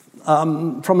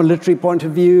 From a literary point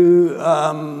of view,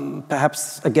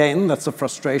 perhaps, again, that's a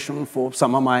frustration for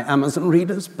some of my Amazon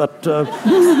readers, but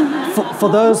for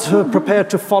those who are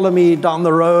prepared to follow me down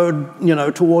the road,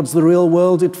 towards the real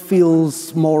world, it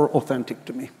feels more authentic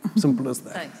to me. Simple as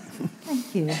that. Thanks.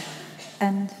 Thank you.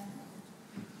 And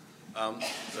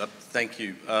thank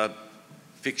you.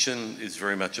 Fiction is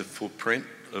very much a footprint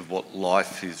of what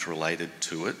life is related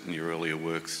to it, and your earlier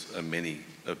works are many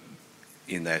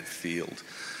in that field.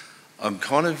 I'm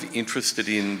kind of interested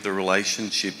in the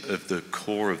relationship of the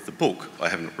core of the book. I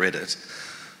haven't read it,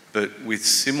 but with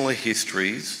similar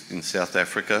histories in South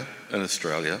Africa and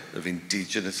Australia of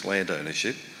Indigenous land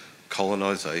ownership,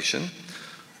 colonisation,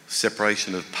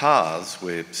 separation of paths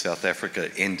where South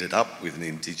Africa ended up with an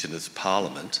Indigenous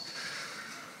parliament.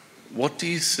 What do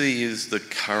you see as the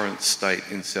current state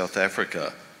in South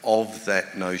Africa of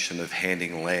that notion of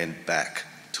handing land back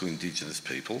to Indigenous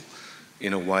people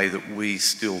in a way that we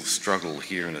still struggle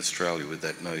here in Australia with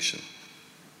that notion?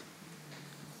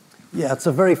 Yeah, it's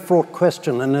a very fraught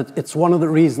question, and it's one of the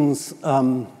reasons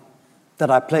that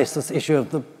I place this issue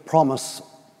of the promise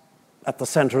at the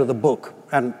center of the book.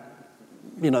 And,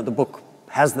 the book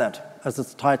has that as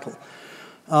its title.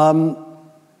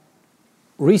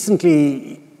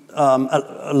 Recently,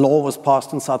 a law was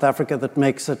passed in South Africa that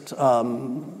makes it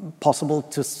possible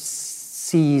to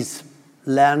seize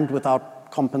land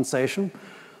without compensation.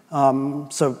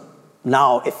 So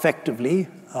now, effectively,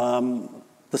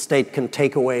 the state can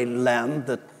take away land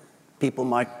that people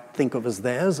might think of as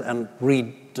theirs and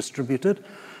redistribute it.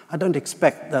 I don't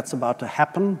expect that's about to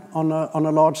happen on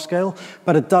a large scale,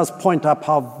 but it does point up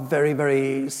how very,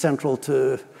 very central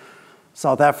to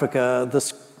South Africa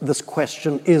this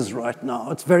question is right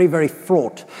now. It's very, very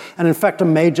fraught. And in fact, a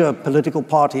major political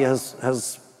party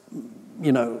has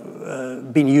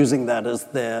been using that as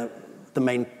the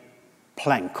main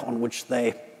plank on which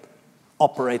they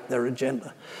operate their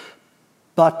agenda.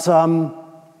 But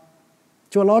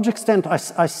to a large extent, I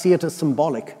see it as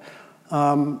symbolic.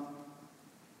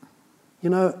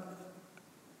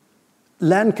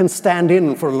 Land can stand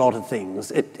in for a lot of things.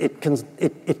 It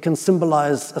can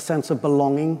symbolize a sense of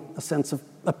belonging, a sense of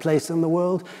a place in the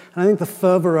world. And I think the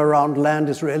fervor around land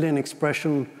is really an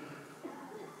expression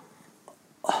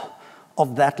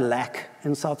of that lack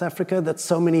in South Africa, that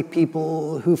so many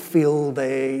people who feel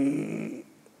they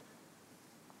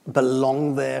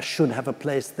belong there, should have a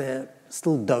place there,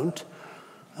 still don't.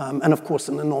 And of course,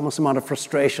 an enormous amount of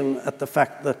frustration at the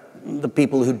fact that the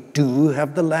people who do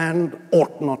have the land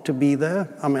ought not to be there.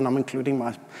 I mean, I'm including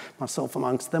myself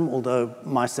amongst them, although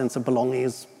my sense of belonging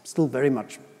is still very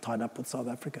much tied up with South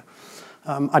Africa.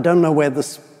 I don't know where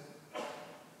this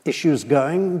issue is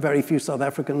going. Very few South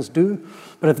Africans do.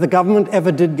 But if the government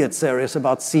ever did get serious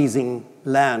about seizing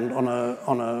land on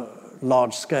a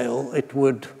large scale, it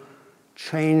would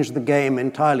change the game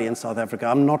entirely in South Africa.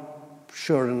 I'm not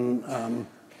sure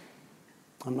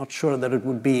that it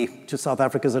would be to South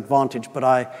Africa's advantage, but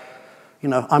I'm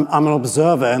an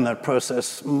observer in that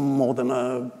process more than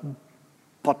a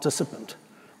participant.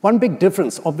 One big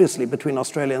difference, obviously, between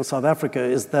Australia and South Africa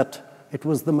is that it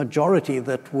was the majority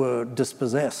that were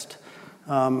dispossessed.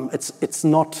 It's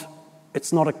not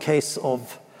a case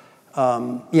of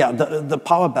the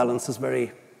power balance is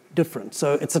very different.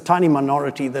 So it's a tiny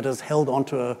minority that has held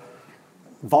onto a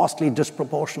vastly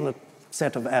disproportionate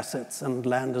set of assets, and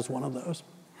land is one of those.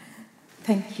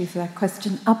 thank you for that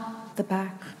question. Up the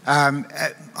back.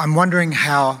 I'm wondering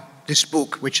how this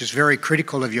book, which is very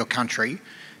critical of your country,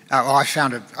 I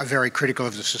found it very critical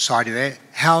of the society there,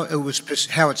 how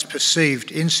it's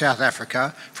perceived in South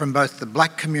Africa from both the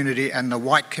black community and the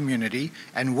white community,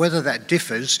 and whether that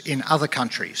differs in other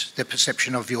countries, the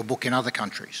perception of your book in other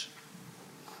countries.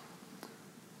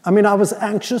 I mean, I was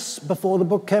anxious before the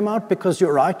book came out because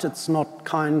you're right, it's not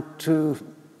kind to,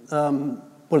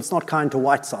 it's not kind to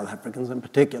white South Africans in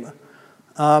particular.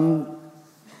 And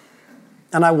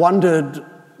I wondered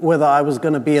whether I was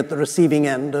going to be at the receiving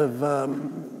end of,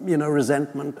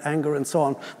 resentment, anger, and so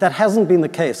on. That hasn't been the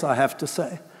case, I have to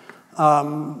say.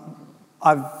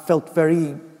 I've felt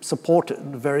very supported,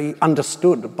 very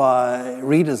understood by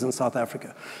readers in South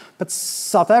Africa. But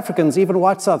South Africans, even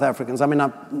white South Africans, I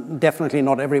mean, definitely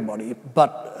not everybody,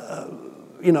 but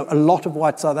a lot of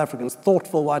white South Africans,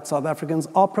 thoughtful white South Africans,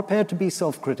 are prepared to be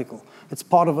self-critical. It's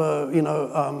part of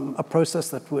a process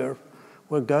that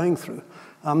we're going through.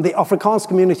 The Afrikaans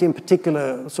community in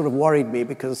particular sort of worried me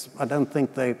because I don't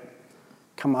think they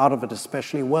come out of it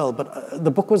especially well. But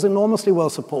the book was enormously well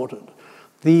supported.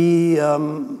 The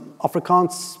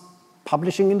Afrikaans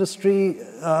publishing industry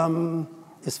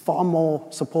is far more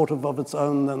supportive of its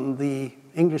own than the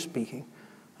English-speaking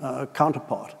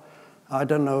counterpart. I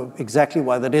don't know exactly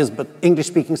why that is, but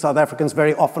English-speaking South Africans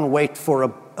very often wait for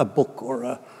a book or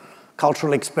a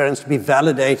cultural experience to be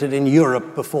validated in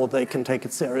Europe before they can take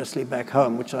it seriously back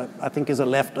home, which I think is a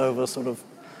leftover sort of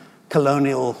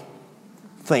colonial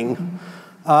thing.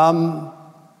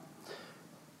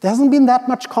 There hasn't been that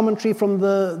much commentary from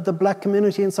the black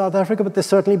community in South Africa, but there's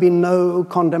certainly been no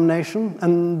condemnation.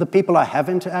 And the people I have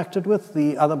interacted with,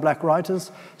 the other black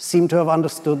writers, seem to have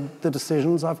understood the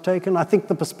decisions I've taken. I think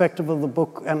the perspective of the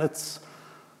book and its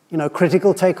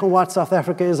critical take on white South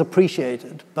Africa is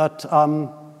appreciated. But I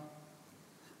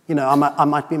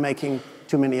might be making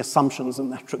too many assumptions in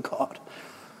that regard.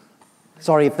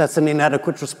 Sorry if that's an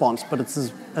inadequate response, but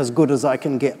it's as good as I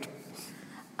can get.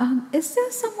 Is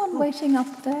there someone waiting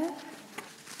up there?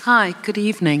 Hi, good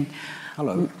evening.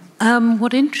 Hello.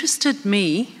 What interested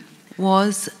me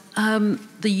was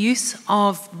the use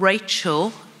of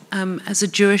Rachel as a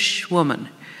Jewish woman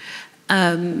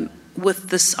with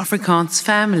this Afrikaans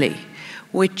family,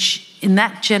 which in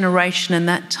that generation and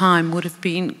that time would have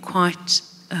been quite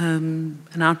an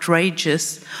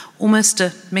outrageous, almost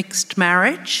a mixed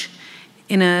marriage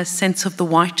in a sense of the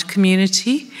white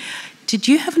community. Did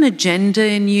you have an agenda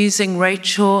in using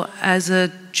Rachel as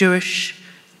a Jewish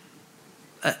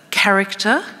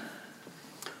character?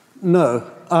 No.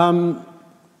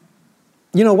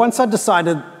 Once I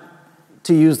decided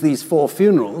to use these 4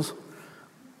 funerals,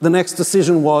 the next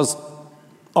decision was,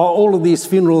 are all of these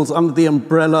funerals under the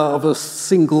umbrella of a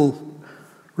single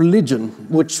religion,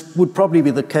 which would probably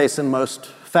be the case in most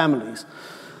families.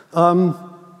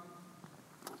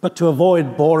 But to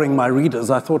avoid boring my readers,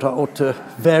 I thought I ought to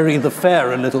vary the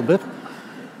fare a little bit.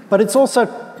 But it's also,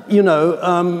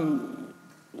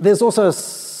 there's also a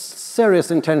serious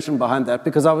intention behind that,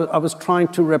 because I was trying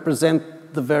to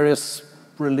represent the various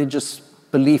religious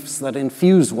beliefs that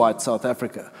infuse white South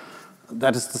Africa.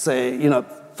 That is to say,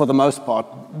 for the most part,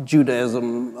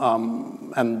 Judaism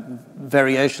and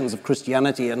variations of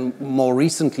Christianity, and more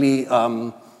recently,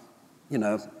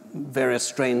 various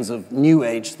strains of New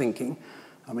Age thinking.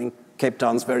 I mean, Cape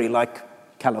Town's very like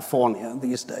California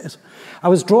these days. I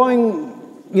was drawing,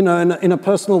 in a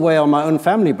personal way on my own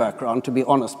family background, to be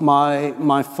honest.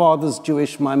 My father's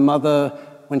Jewish. My mother,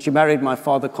 when she married my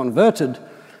father, converted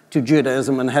to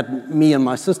Judaism and had me and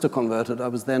my sister converted. I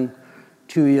was then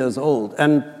 2 years old.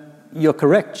 And you're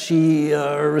correct, she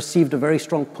received a very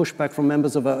strong pushback from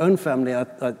members of her own family.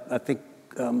 I think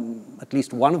at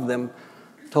least one of them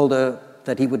told her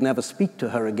that he would never speak to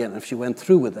her again if she went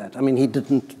through with that. I mean, he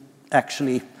didn't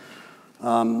actually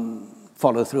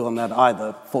follow through on that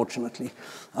either, fortunately.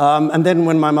 And then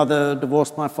when my mother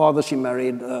divorced my father, she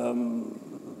married an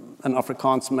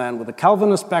Afrikaans man with a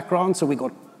Calvinist background, so we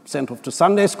got sent off to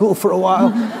Sunday school for a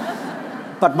while.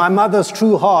 But my mother's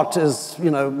true heart is,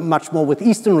 much more with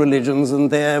Eastern religions, and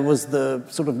there was the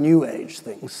sort of New Age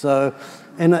thing. So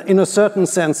in a certain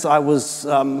sense, I was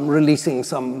releasing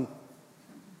some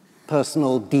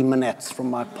personal demonettes from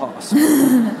my past.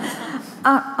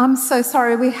 I'm so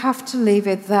sorry, we have to leave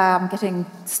it there. I'm getting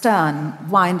stern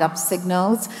wind-up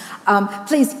signals.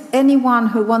 Please, anyone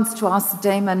who wants to ask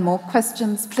Damon more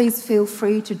questions, please feel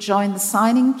free to join the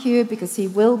signing queue, because he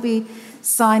will be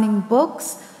signing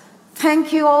books.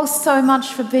 Thank you all so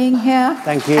much for being here.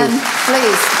 Thank you. And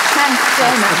please, thanks,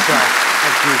 Damon.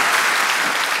 Thank you.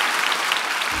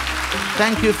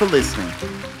 Thank you for listening.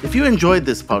 If you enjoyed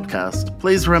this podcast,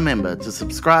 please remember to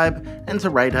subscribe and to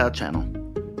rate our channel.